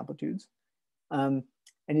flapping amplitudes. And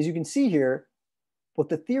as you can see here, what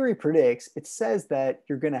the theory predicts, it says that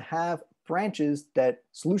you're going to have branches,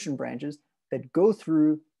 solution branches that go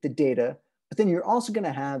through the data, but then you're also going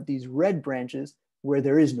to have these red branches where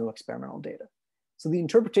there is no experimental data. So the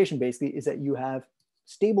interpretation basically is that you have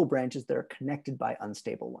stable branches that are connected by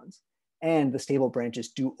unstable ones, and the stable branches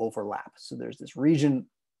do overlap. So there's this region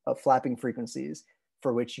of flapping frequencies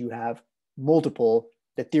for which you have multiple,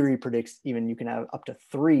 the theory predicts even you can have up to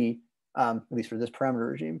 3, at least for this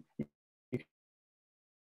parameter regime, you can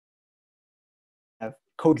have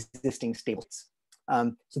coexisting stables.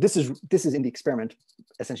 So this is in the experiment,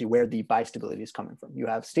 essentially where the bistability is coming from. You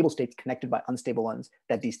have stable states connected by unstable ones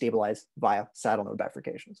that destabilize via saddle node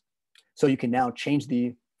bifurcations. So you can now change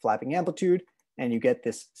the flapping amplitude and you get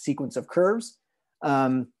this sequence of curves.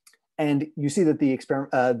 And you see that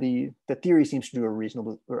the theory seems to do a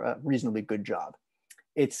reasonably good job.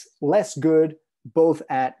 It's less good both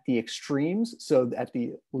at the extremes, so at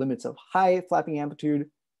the limits of high flapping amplitude,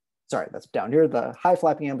 sorry, that's down here, the high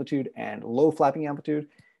flapping amplitude and low flapping amplitude.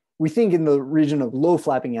 We think in the region of low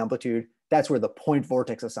flapping amplitude, that's where the point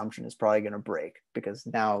vortex assumption is probably going to break, because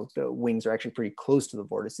now the wings are actually pretty close to the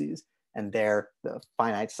vortices, and there the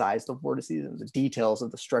finite size of the vortices and the details of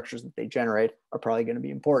the structures that they generate are probably going to be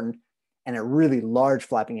important. And at really large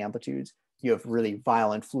flapping amplitudes, you have really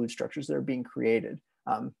violent fluid structures that are being created.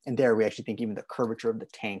 And there we actually think even the curvature of the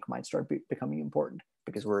tank might start becoming important,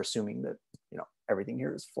 because we're assuming that everything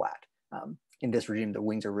here is flat. In this regime, the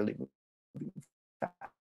wings are really moving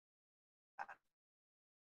fast.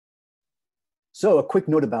 So a quick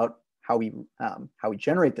note about how we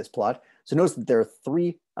generate this plot. So notice that there are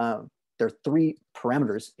three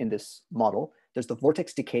parameters in this model. There's the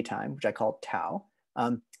vortex decay time, which I call tau.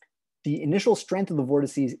 The initial strength of the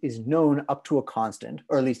vortices is known up to a constant,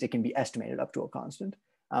 or at least it can be estimated up to a constant.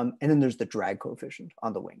 And then there's the drag coefficient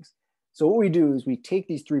on the wings. So what we do is we take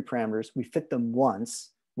these 3 parameters, we fit them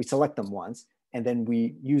once, we select them once, and then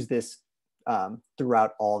we use this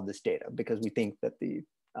throughout all of this data, because we think that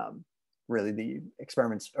really the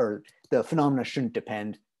experiments or the phenomena shouldn't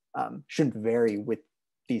vary with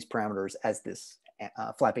these parameters as this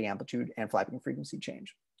flapping amplitude and flapping frequency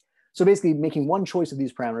change. So basically making one choice of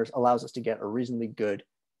these parameters allows us to get a reasonably good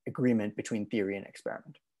agreement between theory and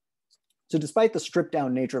experiment. So despite the stripped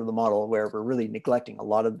down nature of the model, where we're really neglecting a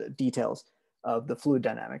lot of the details of the fluid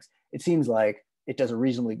dynamics, it seems like it does a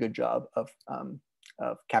reasonably good job of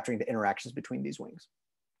capturing the interactions between these wings.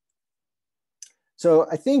 So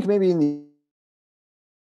I think maybe in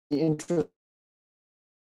the interest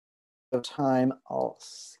of time, I'll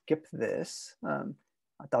skip this.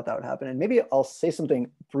 I thought that would happen. And maybe I'll say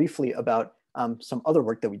something briefly about some other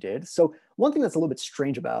work that we did. So one thing that's a little bit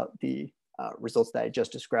strange about the results that I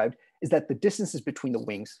just described is that the distances between the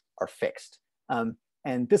wings are fixed.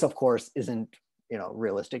 And this, of course, isn't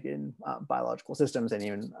realistic in biological systems and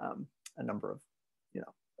even a number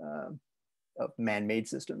of man-made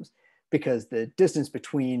systems, because the distance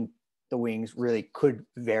between the wings really could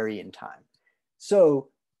vary in time. So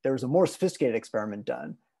there was a more sophisticated experiment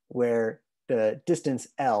done where the distance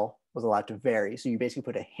L was allowed to vary. So you basically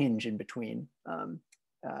put a hinge in between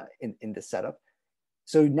in this setup.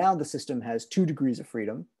 So now the system has 2 degrees of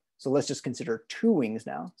freedom. So let's just consider 2 wings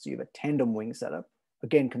now. So you have a tandem wing setup,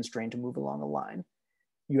 again, constrained to move along a line.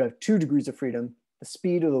 You have 2 degrees of freedom, the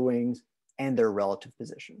speed of the wings, and their relative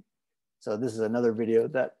position. So this is another video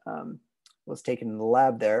that was taken in the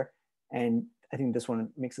lab there. And I think this one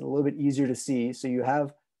makes it a little bit easier to see. So you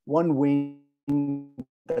have one wing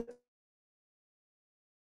that's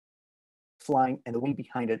flying and the wing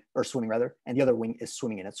behind it, or swimming rather, and the other wing is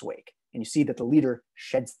swimming in its wake. And you see that the leader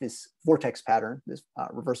sheds this vortex pattern, this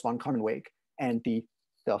reverse von Karman wake, and the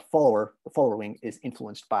follower wing is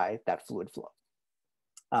influenced by that fluid flow.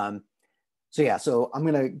 So yeah, so I'm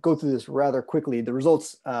gonna go through this rather quickly. The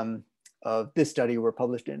results of this study were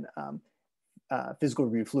published in Physical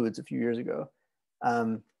Review Fluids a few years ago.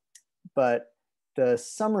 But the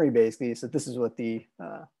summary basically, so this is what the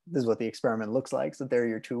experiment looks like. So there are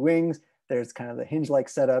your 2 wings. There's kind of the hinge-like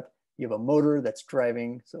setup. You have a motor that's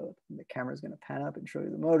driving. So the camera is going to pan up and show you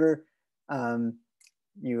the motor.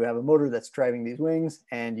 You have a motor that's driving these wings,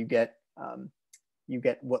 and you get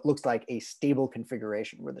what looks like a stable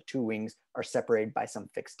configuration where the 2 wings are separated by some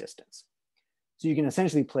fixed distance. So you can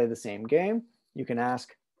essentially play the same game. You can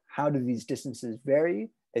ask, how do these distances vary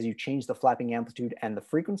as you change the flapping amplitude and the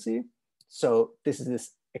frequency? So this is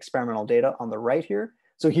this experimental data on the right here.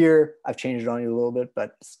 So here I've changed it on you a little bit,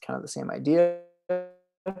 but it's kind of the same idea.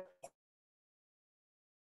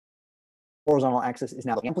 Horizontal axis is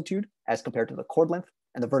now the amplitude as compared to the chord length,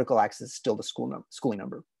 and the vertical axis is still the schooling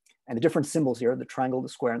number. And the different symbols here, the triangle, the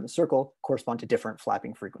square, and the circle, correspond to different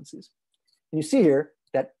flapping frequencies. And you see here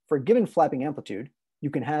that for a given flapping amplitude,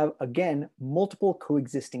 you can have, again, multiple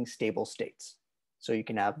coexisting stable states. So you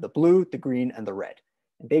can have the blue, the green, and the red.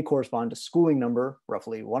 And they correspond to schooling number,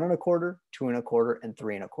 roughly 1 1/4, 2 1/4, and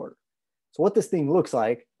 3 1/4. So what this thing looks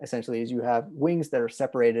like, essentially, is you have wings that are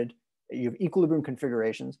separated. You have equilibrium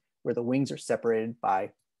configurations where the wings are separated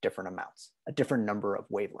by different amounts, a different number of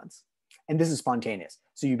wavelengths. And this is spontaneous.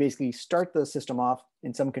 So you basically start the system off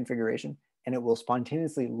in some configuration, and it will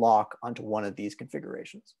spontaneously lock onto one of these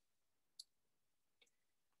configurations.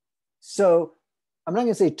 So I'm not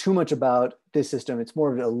going to say too much about this system. It's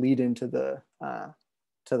more of a lead into the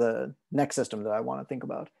next system that I want to think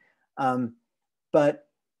about. But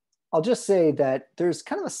I'll just say that there's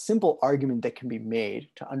kind of a simple argument that can be made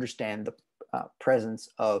to understand the presence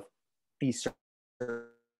of these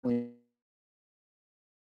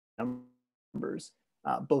numbers,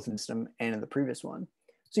 both in the system and in the previous one.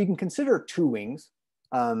 So you can consider 2 wings,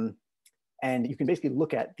 and you can basically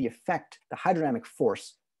look at the effect, the hydrodynamic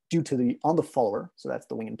force due to on the follower, so that's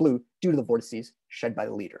the wing in blue, due to the vortices shed by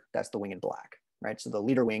the leader, that's the wing in black, right? So the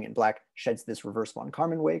leader wing in black sheds this reverse von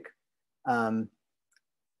Karman wake, and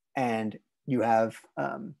you have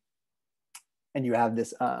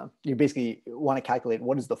this, you basically want to calculate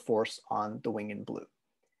what is the force on the wing in blue.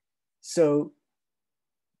 So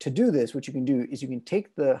to do this, what you can do is you can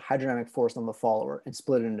take the hydrodynamic force on the follower and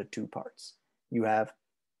split it into 2 parts. You have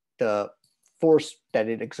the force that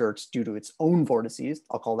it exerts due to its own vortices.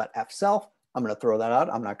 I'll call that F self. I'm going to throw that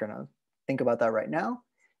out. I'm not going to think about that right now.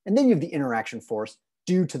 And then you have the interaction force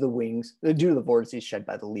due to the wings, due to the vortices shed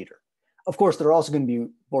by the leader. Of course, there are also going to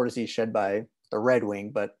be vortices shed by the red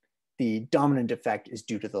wing, but the dominant effect is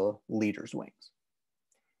due to the leader's wings.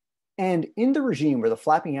 And in the regime where the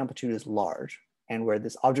flapping amplitude is large and where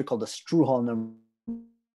this object called the Struhal number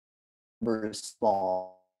is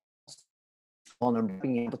small number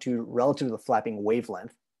amplitude relative to the flapping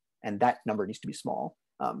wavelength, and that number needs to be small.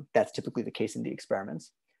 That's typically the case in the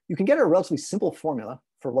experiments. You can get a relatively simple formula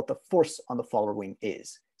for what the force on the follower wing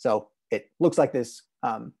is. So it looks like this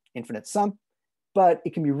infinite sum, but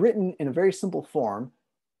it can be written in a very simple form.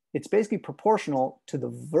 It's basically proportional to the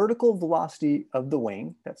vertical velocity of the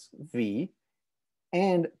wing, that's V,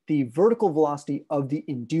 and the vertical velocity of the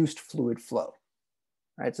induced fluid flow.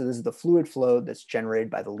 Right? So this is the fluid flow that's generated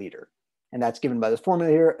by the leader. And that's given by this formula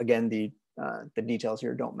here. Again, the details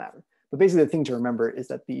here don't matter. But basically the thing to remember is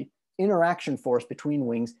that the interaction force between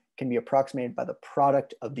wings can be approximated by the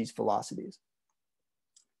product of these velocities.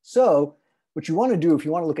 So what you want to do if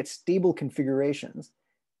you want to look at stable configurations,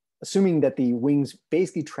 assuming that the wings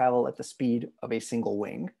basically travel at the speed of a single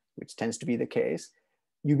wing, which tends to be the case,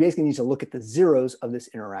 you basically need to look at the zeros of this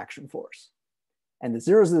interaction force. And the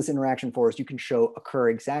zeros of this interaction force you can show occur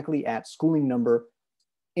exactly at schooling number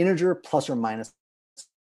integer plus or minus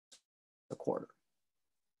 1/4.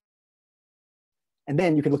 And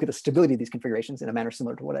then you can look at the stability of these configurations in a manner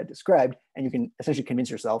similar to what I described, and you can essentially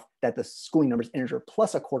convince yourself that the schooling numbers integer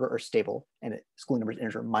plus a quarter are stable, and schooling numbers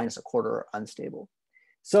integer minus a quarter are unstable.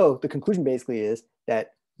 So the conclusion basically is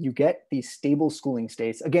that you get these stable schooling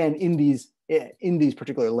states. Again, in these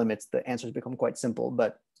particular limits, the answers become quite simple,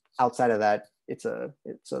 but outside of that, it's a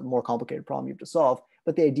more complicated problem you have to solve,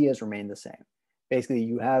 but the ideas remain the same. Basically,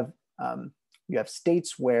 you have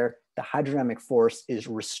states where the hydrodynamic force is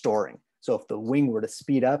restoring. So if the wing were to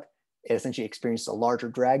speed up, it essentially experiences a larger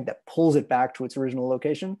drag that pulls it back to its original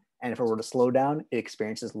location. And if it were to slow down, it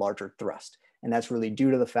experiences larger thrust. And that's really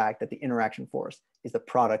due to the fact that the interaction force is the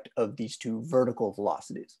product of these two vertical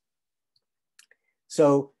velocities.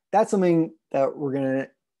 So that's something that we're going to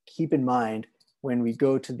keep in mind when we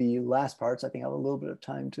go to the last parts. I think I have a little bit of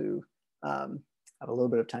time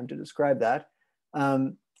to describe that,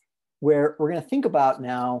 where we're going to think about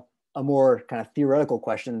now a more kind of theoretical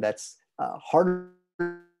question that's harder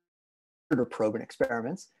to probe in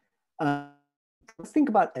experiments. Let's think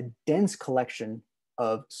about a dense collection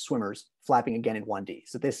of swimmers flapping again in 1D.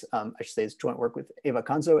 So this, I should say, is joint work with Eva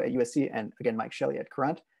Kanzo at USC and again, Mike Shelley at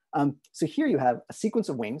Courant. So here you have a sequence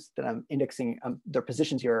of wings that I'm indexing. Their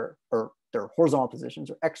positions here, or their horizontal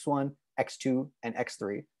positions, are X1, X2, and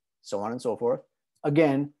X3, so on and so forth.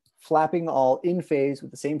 Again, flapping all in phase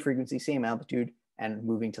with the same frequency, same amplitude, and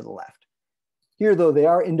moving to the left. Here, though, they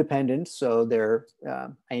are independent, so they're, I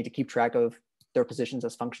need to keep track of their positions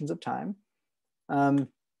as functions of time. And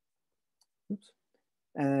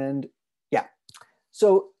yeah,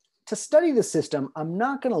 so to study the system, I'm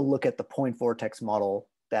not going to look at the point vortex model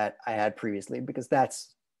that I had previously, because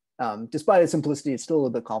that's, despite its simplicity, it's still a little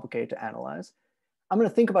bit complicated to analyze. I'm going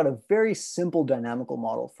to think about a very simple dynamical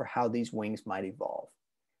model for how these wings might evolve.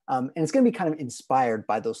 And it's going to be kind of inspired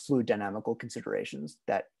by those fluid dynamical considerations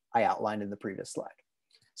that I outlined in the previous slide.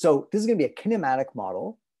 So this is going to be a kinematic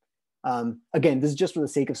model. Again, this is just for the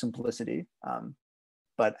sake of simplicity,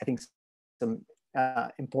 but I think some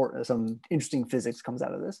interesting physics comes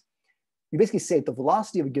out of this. You basically say the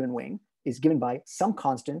velocity of a given wing is given by some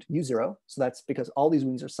constant, u0. So that's because all these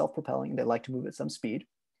wings are self-propelling. They like to move at some speed.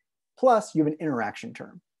 Plus you have an interaction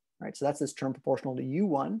term, right? So that's this term proportional to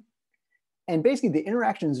u1. And basically the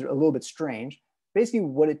interactions are a little bit strange. Basically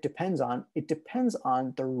what it depends on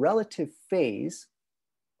the relative phase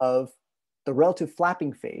of the relative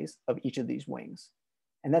flapping phase of each of these wings.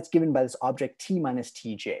 And that's given by this object t minus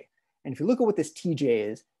tj. And if you look at what this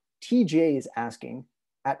tj is asking,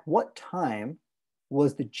 at what time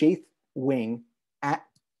was the jth wing at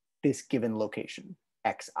this given location,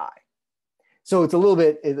 xi? So it's a little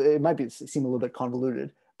bit, it might seem a little bit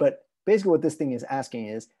convoluted, but basically what this thing is asking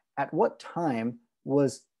is, at what time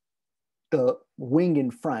was the wing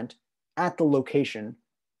in front at the location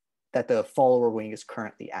that the follower wing is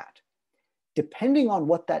currently at? Depending on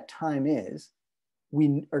what that time is,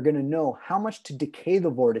 we are going to know how much to decay the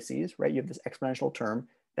vortices, right? You have this exponential term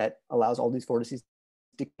that allows all these vortices to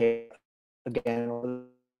decay again over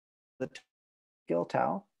the scale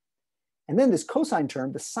tau. And then this cosine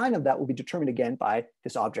term, the sine of that will be determined again by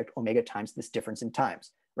this object omega times this difference in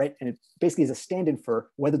times, right? And it basically is a stand-in for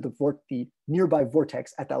whether the nearby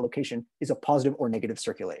vortex at that location is a positive or negative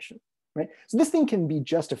circulation, right? So this thing can be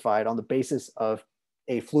justified on the basis of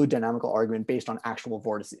a fluid dynamical argument based on actual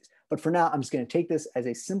vortices. But for now, I'm just going to take this as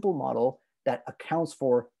a simple model that accounts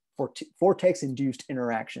for vortex-induced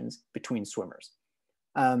interactions between swimmers.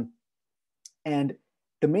 And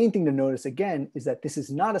the main thing to notice again is that this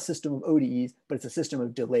is not a system of ODEs, but it's a system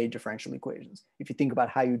of delayed differential equations. If you think about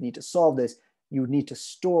how you'd need to solve this, you would need to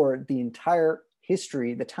store the entire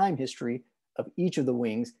history, the time history of each of the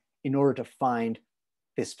wings in order to find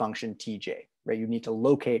this function tj, right? You need to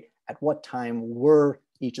locate at what time were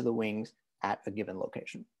each of the wings at a given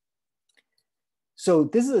location. So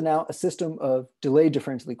this is now a system of delayed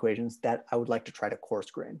differential equations that I would like to try to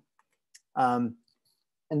coarse grain. And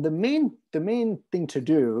the main thing to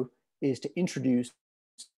do is to introduce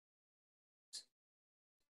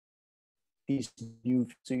these so you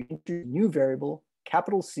introduce new variable,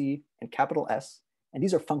 capital C and capital S, and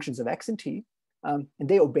these are functions of x and t, and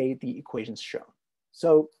they obey the equations shown.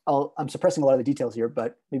 So I'm suppressing a lot of the details here,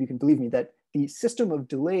 but maybe you can believe me that the system of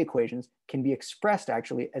delay equations can be expressed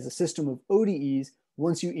actually as a system of ODEs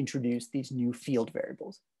once you introduce these new field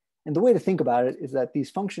variables. And the way to think about it is that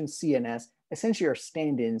these functions C and S essentially are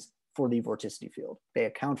stand-ins for the vorticity field. They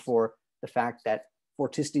account for the fact that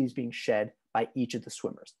vorticity is being shed by each of the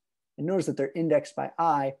swimmers. And notice that they're indexed by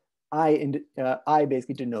I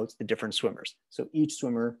basically denotes the different swimmers. So each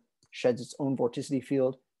swimmer sheds its own vorticity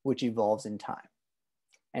field, which evolves in time.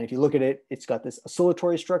 And if you look at it, it's got this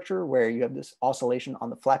oscillatory structure where you have this oscillation on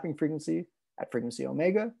the flapping frequency at frequency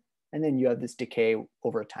omega, and then you have this decay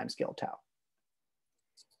over a timescale tau.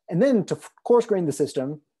 And then to coarse grain the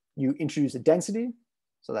system, you introduce a density,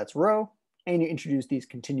 so that's rho, and you introduce these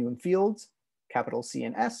continuum fields, capital C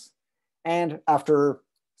and S. And after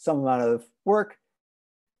some amount of work,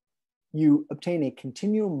 you obtain a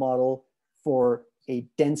continuum model for a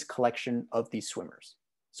dense collection of these swimmers.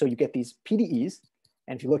 So you get these PDEs,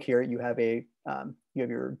 and if you look here, you have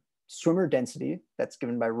your swimmer density that's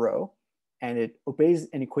given by rho, and it obeys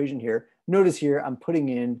an equation here. Notice here, I'm putting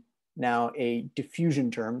in now a diffusion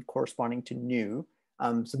term corresponding to nu.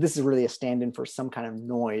 So this is really a stand-in for some kind of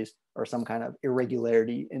noise or some kind of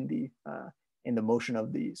irregularity in the motion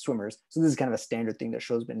of the swimmers. So this is kind of a standard thing that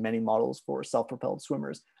shows up in many models for self-propelled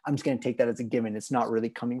swimmers. I'm just going to take that as a given. It's not really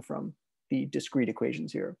coming from the discrete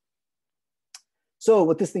equations here. So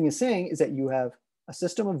what this thing is saying is that you have a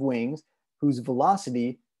system of wings whose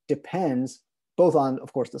velocity depends both on,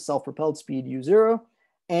 of course, the self-propelled speed u0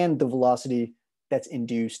 and the velocity that's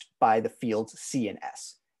induced by the fields C and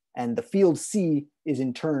S. And the field C is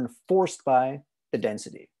in turn forced by the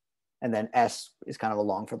density. And then S is kind of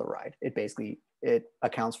along for the ride. It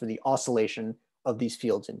accounts for the oscillation of these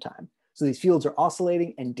fields in time. So these fields are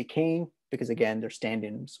oscillating and decaying because, again, they're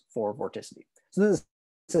stand-ins for vorticity. So this is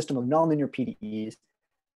a system of nonlinear PDEs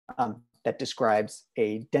that describes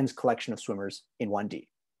a dense collection of swimmers in 1D.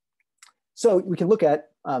 So we can look at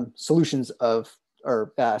solutions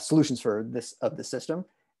for the system,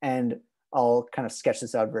 and I'll kind of sketch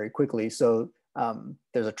this out very quickly. So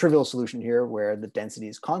there's a trivial solution here where the density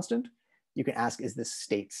is constant. You can ask, is this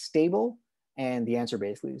state stable? And the answer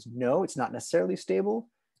basically is no, it's not necessarily stable.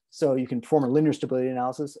 So you can perform a linear stability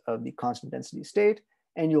analysis of the constant density state,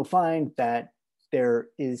 and you'll find that there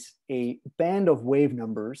is a band of wave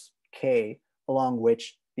numbers, k, along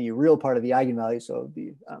which the real part of the eigenvalue, so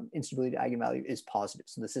the instability eigenvalue, is positive.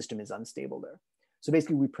 So the system is unstable there. So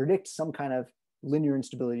basically we predict some kind of linear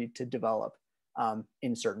instability to develop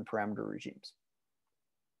in certain parameter regimes.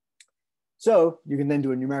 So you can then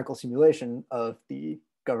do a numerical simulation of the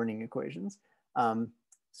governing equations.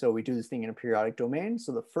 So we do this thing in a periodic domain.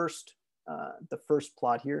 So the first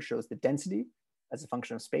plot here shows the density as a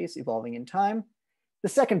function of space evolving in time. The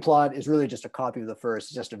second plot is really just a copy of the first,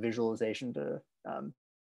 it's just a visualization to,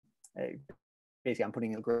 basically I'm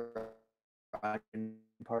putting in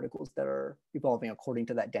particles that are evolving according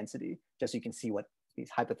to that density, just so you can see what these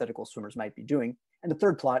hypothetical swimmers might be doing. And the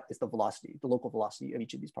third plot is the velocity, the local velocity of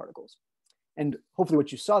each of these particles. And hopefully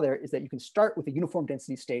what you saw there is that you can start with a uniform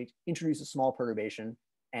density state, introduce a small perturbation,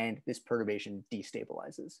 and this perturbation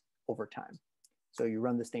destabilizes over time. So you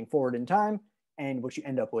run this thing forward in time, and what you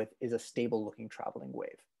end up with is a stable looking traveling wave,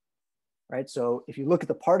 right? So if you look at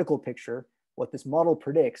the particle picture, what this model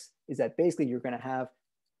predicts is that basically you're going to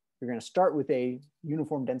start with a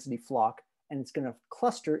uniform density flock, and it's going to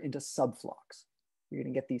cluster into subflocks. You're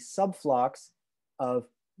going to get these subflocks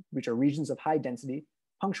which are regions of high density,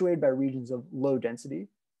 punctuated by regions of low density.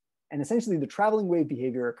 And essentially the traveling wave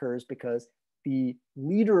behavior occurs because the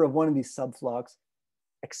leader of one of these subflocks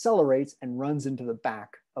accelerates and runs into the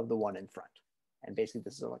back of the one in front. And basically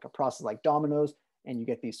this is like a process like dominoes, and you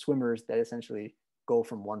get these swimmers that essentially go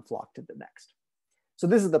from one flock to the next. So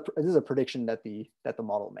this is a prediction that the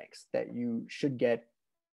model makes, that you should get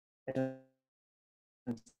a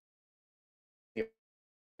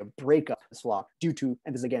breakup of this flock due to,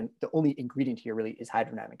 and this again, the only ingredient here really is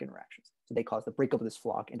hydrodynamic interactions. So they cause the breakup of this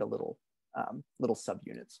flock into little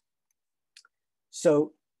subunits.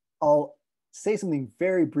 So I'll say something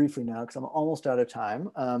very briefly now, because I'm almost out of time,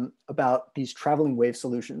 about these traveling wave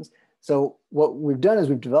solutions. So what we've done is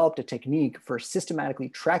we've developed a technique for systematically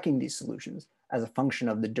tracking these solutions as a function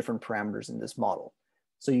of the different parameters in this model.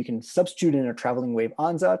 So you can substitute in a traveling wave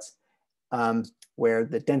ansatz, where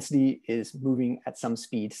the density is moving at some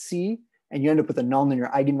speed c, and you end up with a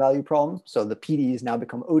nonlinear eigenvalue problem. So the PDEs now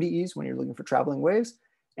become ODEs when you're looking for traveling waves,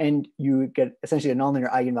 and you get essentially a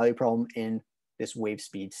nonlinear eigenvalue problem in this wave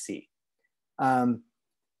speed c.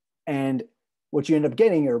 And what you end up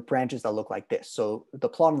getting are branches that look like this. So the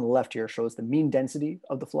plot on the left here shows the mean density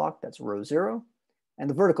of the flock, that's rho 0. And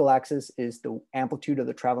the vertical axis is the amplitude of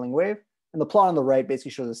the traveling wave. And the plot on the right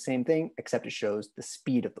basically shows the same thing, except it shows the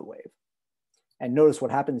speed of the wave. And notice what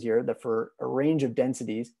happens here, that for a range of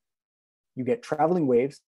densities, you get traveling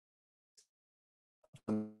waves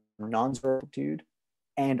from non-zero amplitude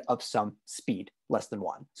and of some speed less than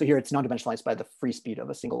 1. So here it's non-dimensionalized by the free speed of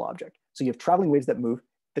a single object. So you have traveling waves that move.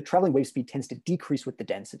 The traveling wave speed tends to decrease with the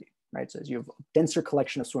density, right? So as you have a denser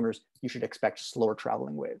collection of swimmers, you should expect slower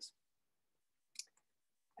traveling waves.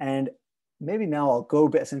 And maybe now I'll go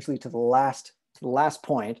essentially to the last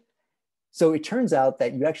point. So it turns out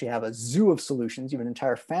that you actually have a zoo of solutions. You have an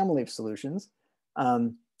entire family of solutions.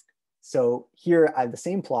 So here I have the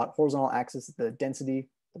same plot. Horizontal axis is the density,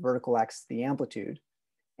 the vertical axis, the amplitude,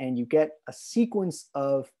 and you get a sequence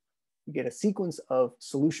of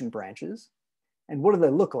solution branches. And what do they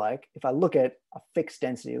look like? If I look at a fixed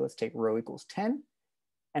density, let's take rho equals 10,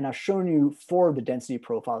 and I've shown you 4 of the density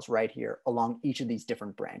profiles right here along each of these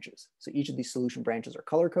different branches. So each of these solution branches are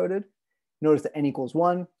color coded. Notice that n equals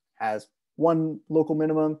 1 has 1 local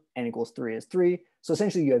minimum, n equals 3 is 3. So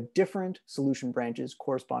essentially you have different solution branches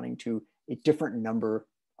corresponding to a different number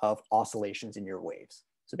of oscillations in your waves.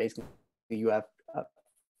 So basically you have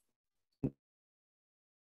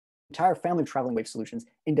entire family of traveling wave solutions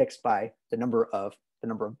indexed by the number of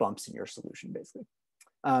bumps in your solution, basically.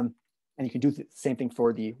 And you can do the same thing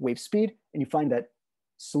for the wave speed, and you find that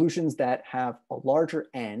solutions that have a larger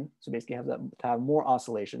n, so basically have more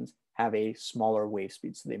oscillations, have a smaller wave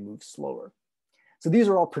speed, so they move slower. So these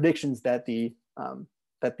are all predictions that the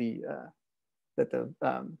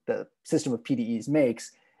system of PDEs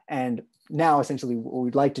makes. And now essentially what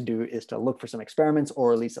we'd like to do is to look for some experiments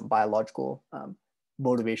or at least some biological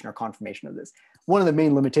motivation or confirmation of this. One of the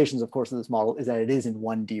main limitations, of course, of this model is that it is in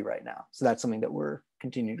 1D right now. So that's something that we're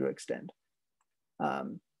continuing to extend.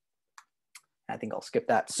 I think I'll skip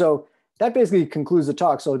that. So that basically concludes the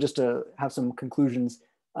talk. So just to have some conclusions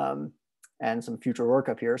and some future work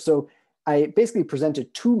up here. So I basically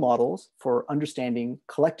presented 2 models for understanding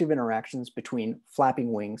collective interactions between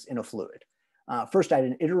flapping wings in a fluid. First, I had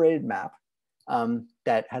an iterated map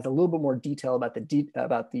that has a little bit more detail about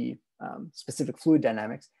the specific fluid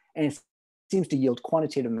dynamics, and it seems to yield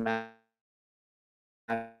quantitative maps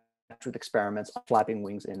with experiments on flapping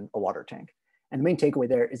wings in a water tank. And the main takeaway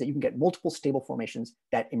there is that you can get multiple stable formations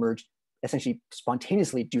that emerge essentially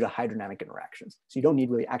spontaneously due to hydrodynamic interactions. So you don't need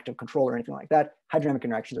really active control or anything like that. Hydrodynamic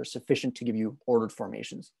interactions are sufficient to give you ordered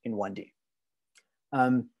formations in 1D.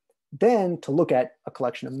 Then to look at a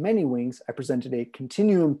collection of many wings, I presented a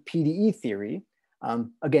continuum PDE theory,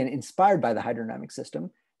 again, inspired by the hydrodynamic system,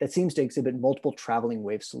 that seems to exhibit multiple traveling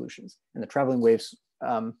wave solutions. And the traveling waves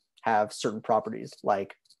have certain properties,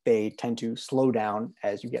 like they tend to slow down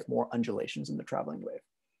as you get more undulations in the traveling wave.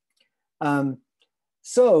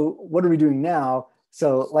 So what are we doing now?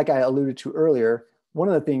 So like I alluded to earlier, one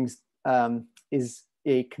of the things is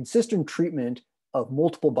a consistent treatment of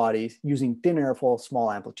multiple bodies using thin airfoil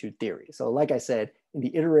small amplitude theory. So like I said, in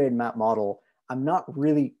the iterated map model, I'm not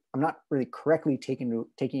really correctly taking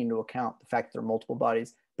into account the fact that there are multiple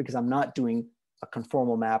bodies because I'm not doing a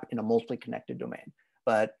conformal map in a multiply connected domain.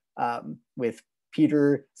 But with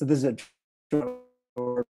Peter, so this is Peter,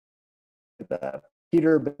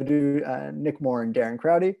 Badu, Nick Moore, and Darren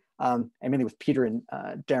Crowdy. And mainly with Peter and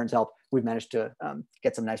Darren's help, we've managed to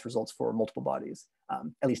get some nice results for multiple bodies,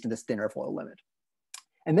 at least in this thin airfoil limit.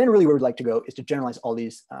 And then really where we'd like to go is to generalize all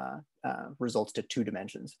these results to 2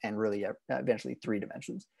 dimensions and really eventually 3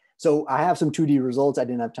 dimensions. So I have some 2D results. I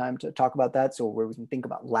didn't have time to talk about that. So where we can think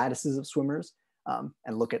about lattices of swimmers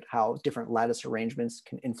and look at how different lattice arrangements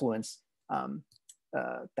can influence the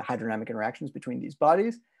hydrodynamic interactions between these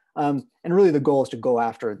bodies. And really the goal is to go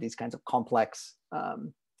after these kinds of complex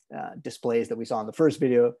displays that we saw in the first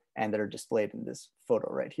video and that are displayed in this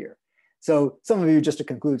photo right here. So some of you, just to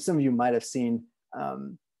conclude, some of you might have seen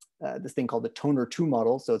this thing called the Toner 2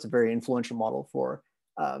 model. So it's a very influential model for,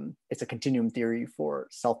 it's a continuum theory for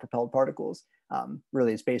self-propelled particles.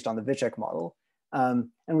 Really it's based on the Vichek model. And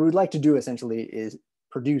what we'd like to do essentially is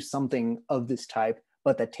produce something of this type,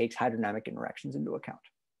 but that takes hydrodynamic interactions into account.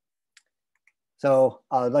 So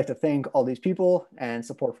I'd like to thank all these people and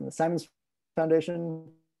support from the Simons Foundation.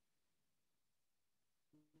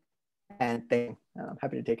 And I'm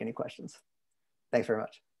happy to take any questions. Thanks very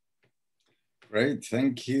much. Great,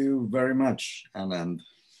 thank you very much, Anand.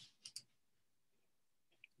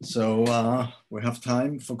 So we have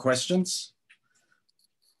time for questions.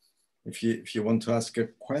 If you want to ask a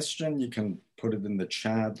question, you can put it in the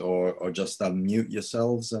chat or just unmute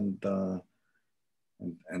yourselves and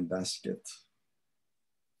ask it.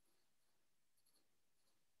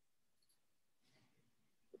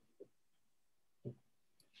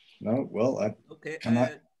 No, well, okay.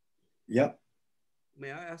 Yeah.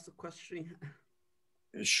 May I ask a question?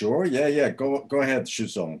 Sure. Yeah. Go ahead,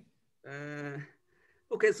 Shuzong.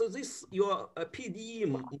 Okay, so this your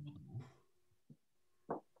PDE,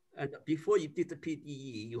 and before you did the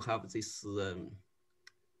PDE, you have this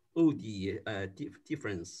OD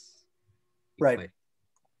difference. Right. Equation.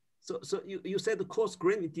 So you said the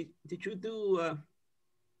coarse-grained. Did you do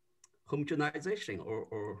homogenization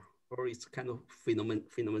or it's kind of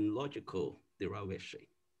phenomenological derivation?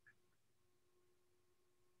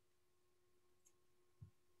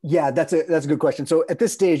 Yeah, that's a good question. So at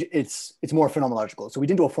this stage, it's more phenomenological. So we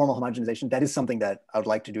didn't do a formal homogenization. That is something that I would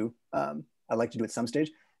like to do. I'd like to do at some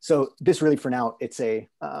stage. So this really, for now, it's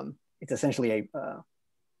essentially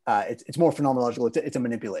it's more phenomenological. It's a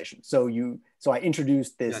manipulation. So I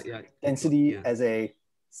introduced this density as a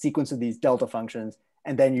sequence of these delta functions,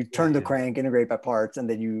 and then you turn the crank, integrate by parts, and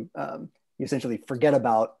then you essentially forget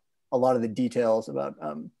about a lot of the details about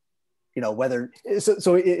whether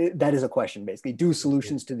that is a question basically. Do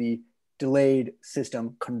solutions to the delayed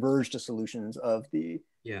system converge to solutions of the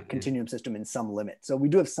continuum system in some limit? So we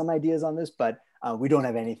do have some ideas on this, but we don't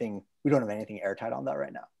have anything airtight on that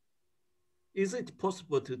right now. Is it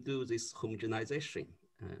possible to do this homogenization?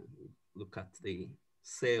 Look at the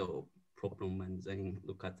cell problem and then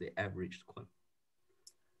look at the average one.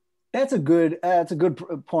 That's a good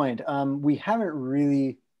point. We haven't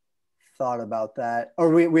really thought about that, or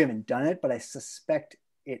we haven't done it, but I suspect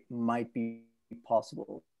it might be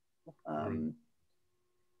possible. The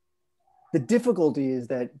difficulty is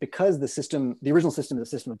that because the original system is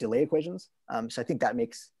a system of delay equations, so I think that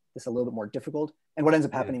makes this a little bit more difficult. And what ends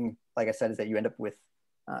up happening, like I said, is that you end up with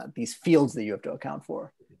these fields that you have to account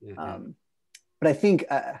for. But I think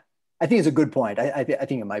it's a good point. I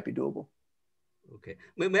think it might be doable. Okay.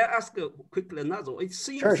 May I ask quickly another? It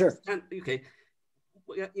seems sure. Okay.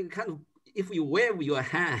 You kind of, if you wave your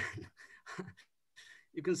hand,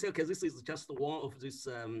 you can say, okay, this is just one of this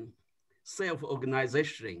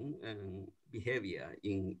self-organization behavior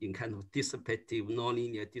in kind of dissipative,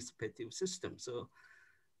 nonlinear dissipative system. So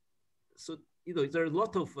there are a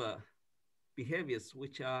lot of behaviors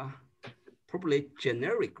which are probably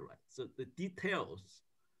generic, right? So the details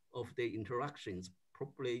of the interactions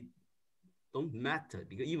probably don't matter,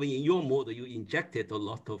 because even in your model, you injected a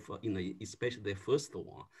lot of, especially the first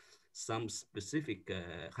one, some specific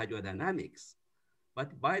hydrodynamics.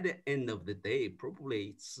 But by the end of the day,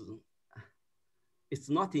 probably it's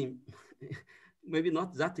not maybe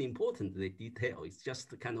not that important, the detail. It's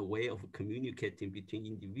just a kind of way of communicating between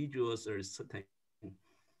individuals or certain.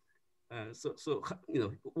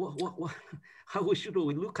 How should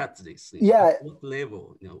we look at this? At what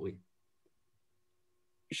level?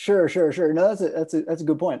 Sure. No, that's a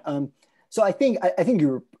good point. So I think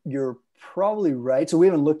you're probably right. So we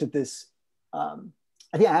haven't looked at this. I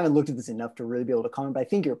think I haven't looked at this enough to really be able to comment, but I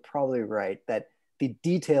think you're probably right that the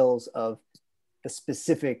details of the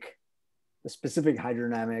specific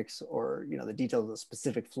hydrodynamics, or the details of the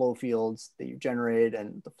specific flow fields that you generate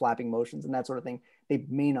and the flapping motions and that sort of thing, they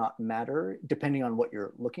may not matter depending on what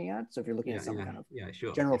you're looking at. So if you're looking at some kind of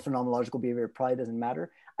general phenomenological behavior, it probably doesn't matter.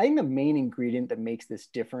 I think the main ingredient that makes this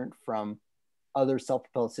different from other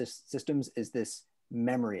self-propelled systems is this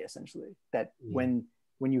memory, essentially, that when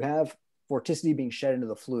you have vorticity being shed into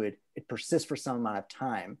the fluid, it persists for some amount of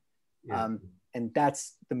time. And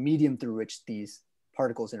that's the medium through which these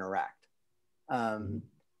particles interact.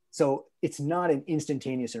 So it's not an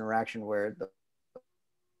instantaneous interaction where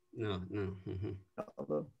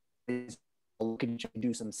can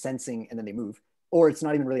do some sensing and then they move, or it's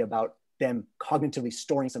not even really about them cognitively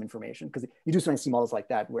storing some information, because you do sometimes see models like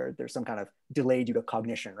that where there's some kind of delay due to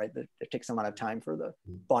cognition, right? That it takes some amount of time for the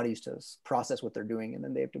bodies to process what they're doing and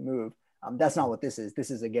then they have to move. That's not what this is.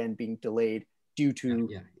 This is, again, being delayed due to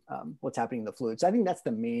what's happening in the fluid. So I think that's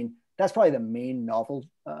probably the main novelty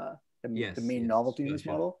in this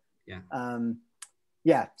model.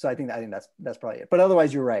 So I think that's probably it. But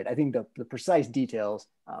otherwise, you're right. I think the precise details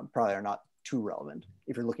probably are not too relevant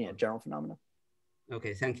if you're looking at general phenomena.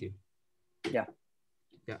 Okay, thank you. Yeah,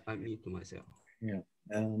 I mute myself.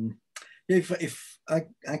 If I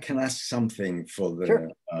can ask something for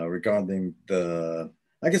regarding the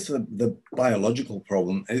biological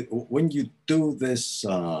problem, when you do this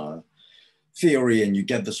theory and you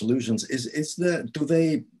get the solutions, do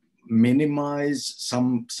they minimize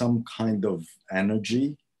some kind of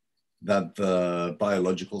energy that the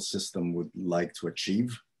biological system would like to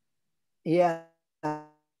achieve? Yeah,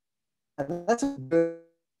 that's a good.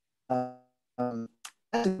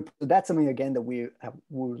 That's something, again, that we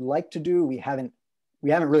would like to do. We haven't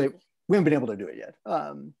been able to do it yet,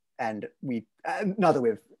 and not that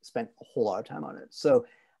we've spent a whole lot of time on it. So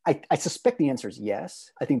I suspect the answer is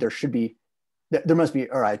yes. I think there should be a essentially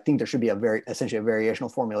a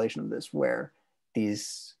variational formulation of this where the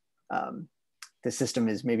system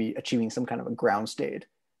is maybe achieving some kind of a ground state,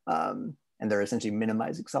 and they're essentially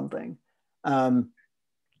minimizing something.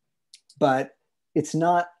 But it's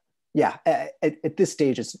not. Yeah, at this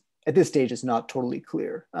stage, it's not totally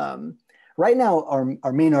clear. Right now,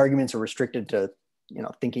 our main arguments are restricted to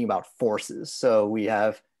thinking about forces. So we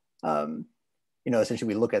have essentially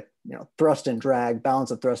we look at thrust and drag.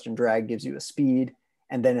 Balance of thrust and drag gives you a speed,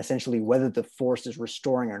 And then essentially whether the force is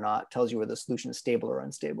restoring or not tells you whether the solution is stable or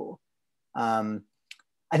unstable. I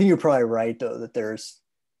think you're probably right, though, that there's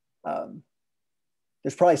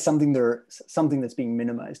probably something that's being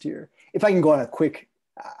minimized here. If I can go on a quick,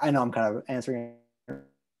 I know I'm kind of answering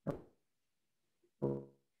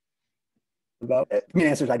about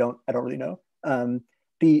answers I don't really know.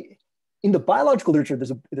 In the biological literature,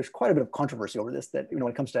 there's quite a bit of controversy over this, that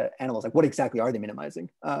when it comes to animals, like what exactly are they minimizing?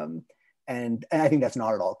 And I think that's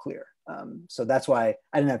not at all clear. So that's why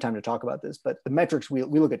I didn't have time to talk about this, but the metrics, we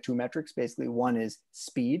look at two metrics, basically. One is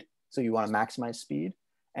speed, so you want to maximize speed,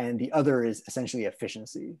 and the other is essentially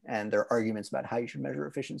efficiency, and there are arguments about how you should measure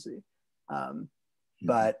efficiency.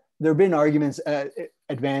 But there have been arguments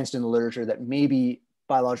advanced in the literature that maybe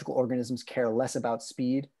biological organisms care less about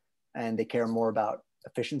speed and they care more about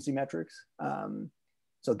efficiency metrics.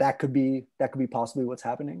 So that could be possibly what's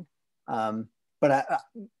happening. But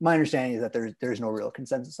my understanding is that there's no real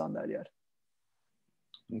consensus on that yet.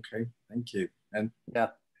 Okay, thank you. And yeah,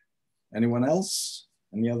 anyone else?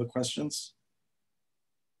 Any other questions?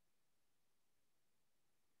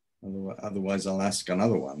 Otherwise, I'll ask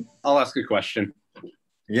another one. I'll ask a question.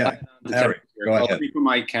 Yeah, Eric, go ahead. Let me put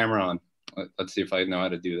my camera on. Let's see if I know how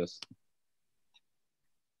to do this.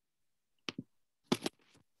 Can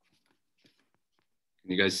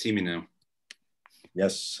you guys see me now?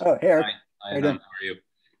 Yes. Oh, hey, Eric. Hi, Anand, how are you?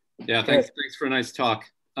 Yeah, thanks for a nice talk.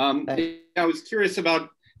 I was curious about,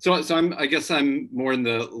 I guess I'm more in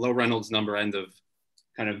the low Reynolds number end of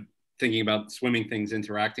kind of thinking about swimming things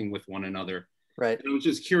interacting with one another. Right. And I was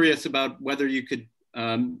just curious about whether you could,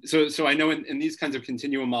 so I know in these kinds of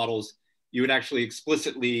continuum models, you would actually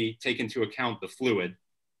explicitly take into account the fluid.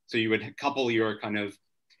 So you would couple your kind of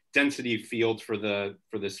density field for the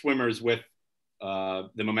swimmers with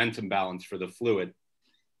the momentum balance for the fluid.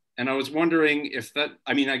 And I was wondering if that,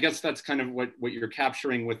 I mean, I guess that's kind of what you're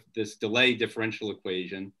capturing with this delay differential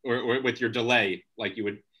equation, or with your delay, like you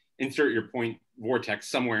would insert your point vortex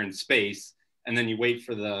somewhere in space, and then you wait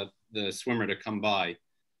for the swimmer to come by.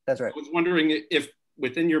 That's right. I was wondering if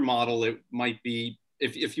within your model, it might be,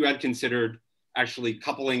 if you had considered actually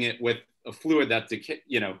coupling it with a fluid that,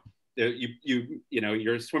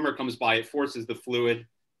 your swimmer comes by, it forces the fluid,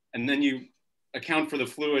 and then you account for the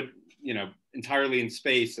fluid, entirely in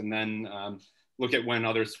space, and then look at when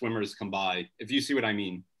other swimmers come by. If you see what I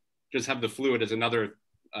mean, just have the fluid as another,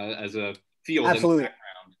 as a field in the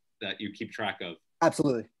background that you keep track of.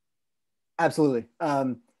 Absolutely.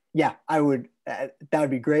 Yeah, I would. That would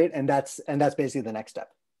be great, and that's basically the next step.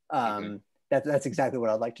 Okay. That's exactly what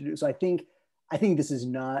I'd like to do. So I think this is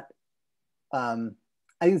not. I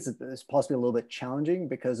think this is possibly a little bit challenging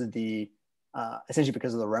because of essentially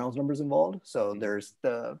because of the Reynolds numbers involved. So there's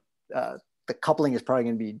the coupling is probably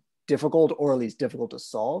going to be difficult, or at least difficult to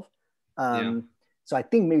solve. So I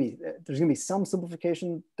think maybe there's going to be some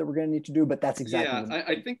simplification that we're going to need to do, but that's exactly. Yeah,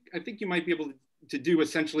 I think you might be able to do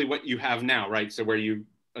essentially what you have now, right? So where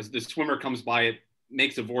as the swimmer comes by, it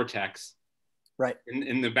makes a vortex, right,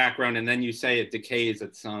 in the background, and then you say it decays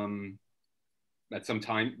at some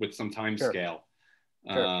time with some time scale.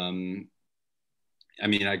 Sure. I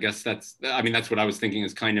mean, I guess that's what I was thinking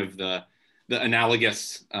is kind of the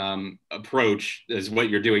analogous approach is what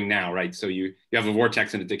you're doing now, right? So you have a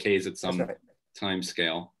vortex and it decays at some time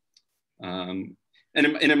scale. And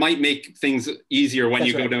it might make things easier when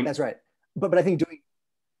you go to. That's right. But I think doing.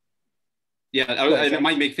 Yeah, and it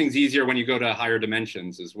might make things easier when you go to higher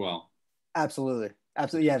dimensions as well. Absolutely.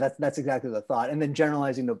 Yeah, that's exactly the thought. And then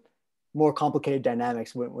generalizing the more complicated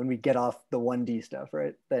dynamics when we get off the 1D stuff,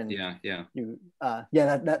 right? Then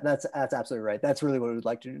that's absolutely right. That's really what we'd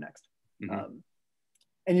like to do next. Mm-hmm.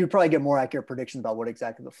 And you'd probably get more accurate predictions about what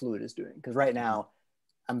exactly the fluid is doing, because right now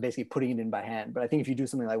I'm basically putting it in by hand. But I think if you do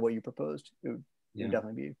something like what you proposed, it would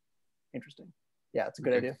definitely be interesting. Yeah, it's a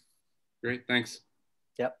good idea. Great, thanks.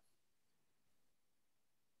 Yep.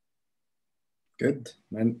 Good.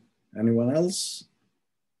 And anyone else?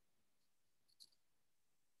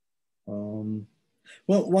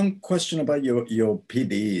 Well, one question about your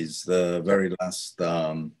PDEs, the very last,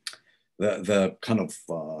 the kind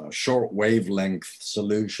of short wavelength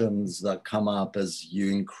solutions that come up as you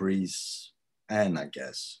increase N, I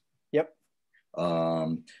guess. Yep.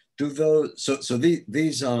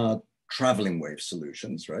 These are traveling wave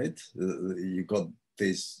solutions, right? You got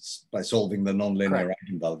this by solving the nonlinear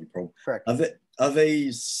eigenvalue problem. Correct. Are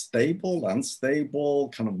they stable, unstable,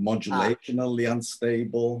 kind of modulationally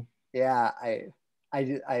unstable? Yeah, I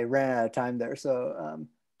ran out of time there, so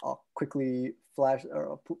I'll quickly flash or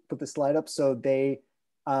I'll put the slide up. So they,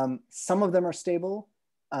 some of them are stable.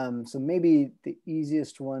 So maybe the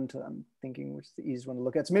easiest one to, I'm thinking which is the easiest one to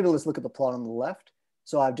look at. So maybe let's look at the plot on the left.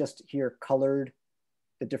 So I've just here colored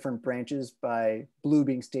the different branches by blue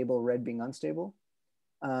being stable, red being unstable.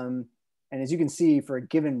 And as you can see, for a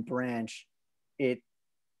given branch, it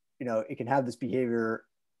can have this behavior.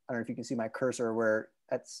 I don't know if you can see my cursor, where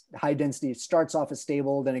at high density, it starts off as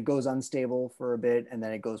stable, then it goes unstable for a bit, and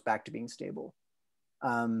then it goes back to being stable.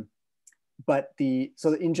 So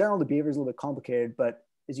in general, the behavior is a little bit complicated, but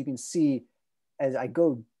as you can see, as I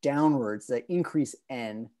go downwards, the increase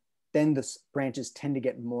n, then the branches tend to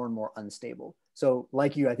get more and more unstable. So I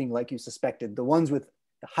think like you suspected, the ones with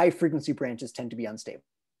the high frequency branches tend to be unstable.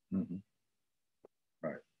 Mm-hmm.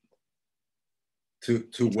 Right. To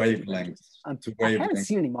wavelengths. I haven't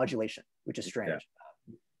seen any modulation, which is strange.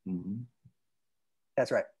 Yeah. Mm-hmm.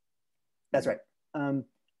 That's right. That's right.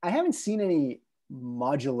 I haven't seen any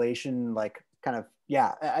modulation,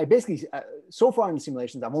 I basically, so far in the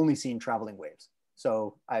simulations, I've only seen traveling waves.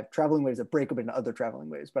 So I have traveling waves that break up into other traveling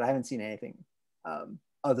waves, but I haven't seen anything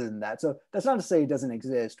other than that. So that's not to say it doesn't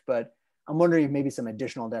exist, but I'm wondering if maybe some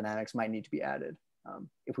additional dynamics might need to be added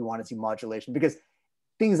if we want to see modulation, because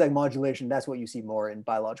things like modulation, that's what you see more in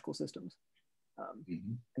biological systems.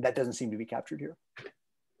 And that doesn't seem to be captured here.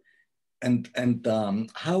 And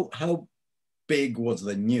how big was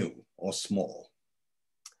the nu or small?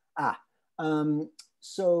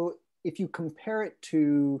 So if you compare it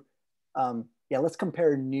to, let's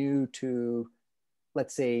compare nu to,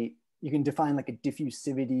 let's say, you can define like a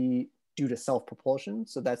diffusivity due to self-propulsion.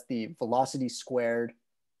 So that's the velocity squared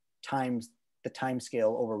times the time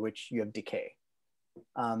scale over which you have decay.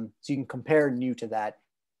 So you can compare nu to that.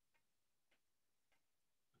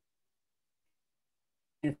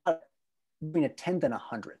 It's between 1/10 and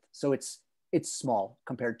 100th. So it's small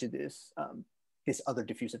compared to this other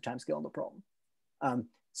diffusive time scale in the problem.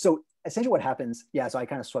 So essentially what happens, so I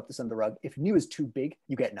kind of swept this under the rug. If nu is too big,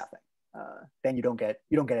 you get nothing. Then you don't get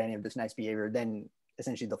any of this nice behavior. Then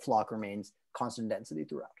essentially the flock remains constant density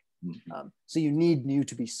throughout. Mm-hmm. So you need nu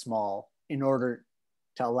to be small in order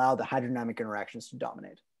to allow the hydrodynamic interactions to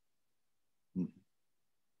dominate.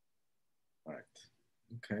 Mm-hmm. Right.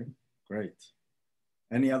 Okay, great.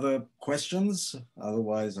 Any other questions?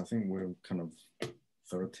 Otherwise, I think we're kind of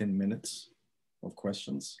 13 minutes of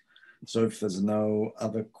questions. So if there's no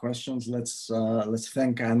other questions, let's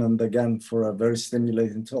thank Anand again for a very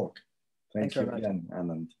stimulating talk. Thank you again,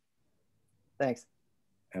 Anand. Thanks.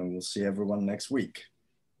 And we'll see everyone next week.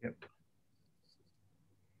 Yep.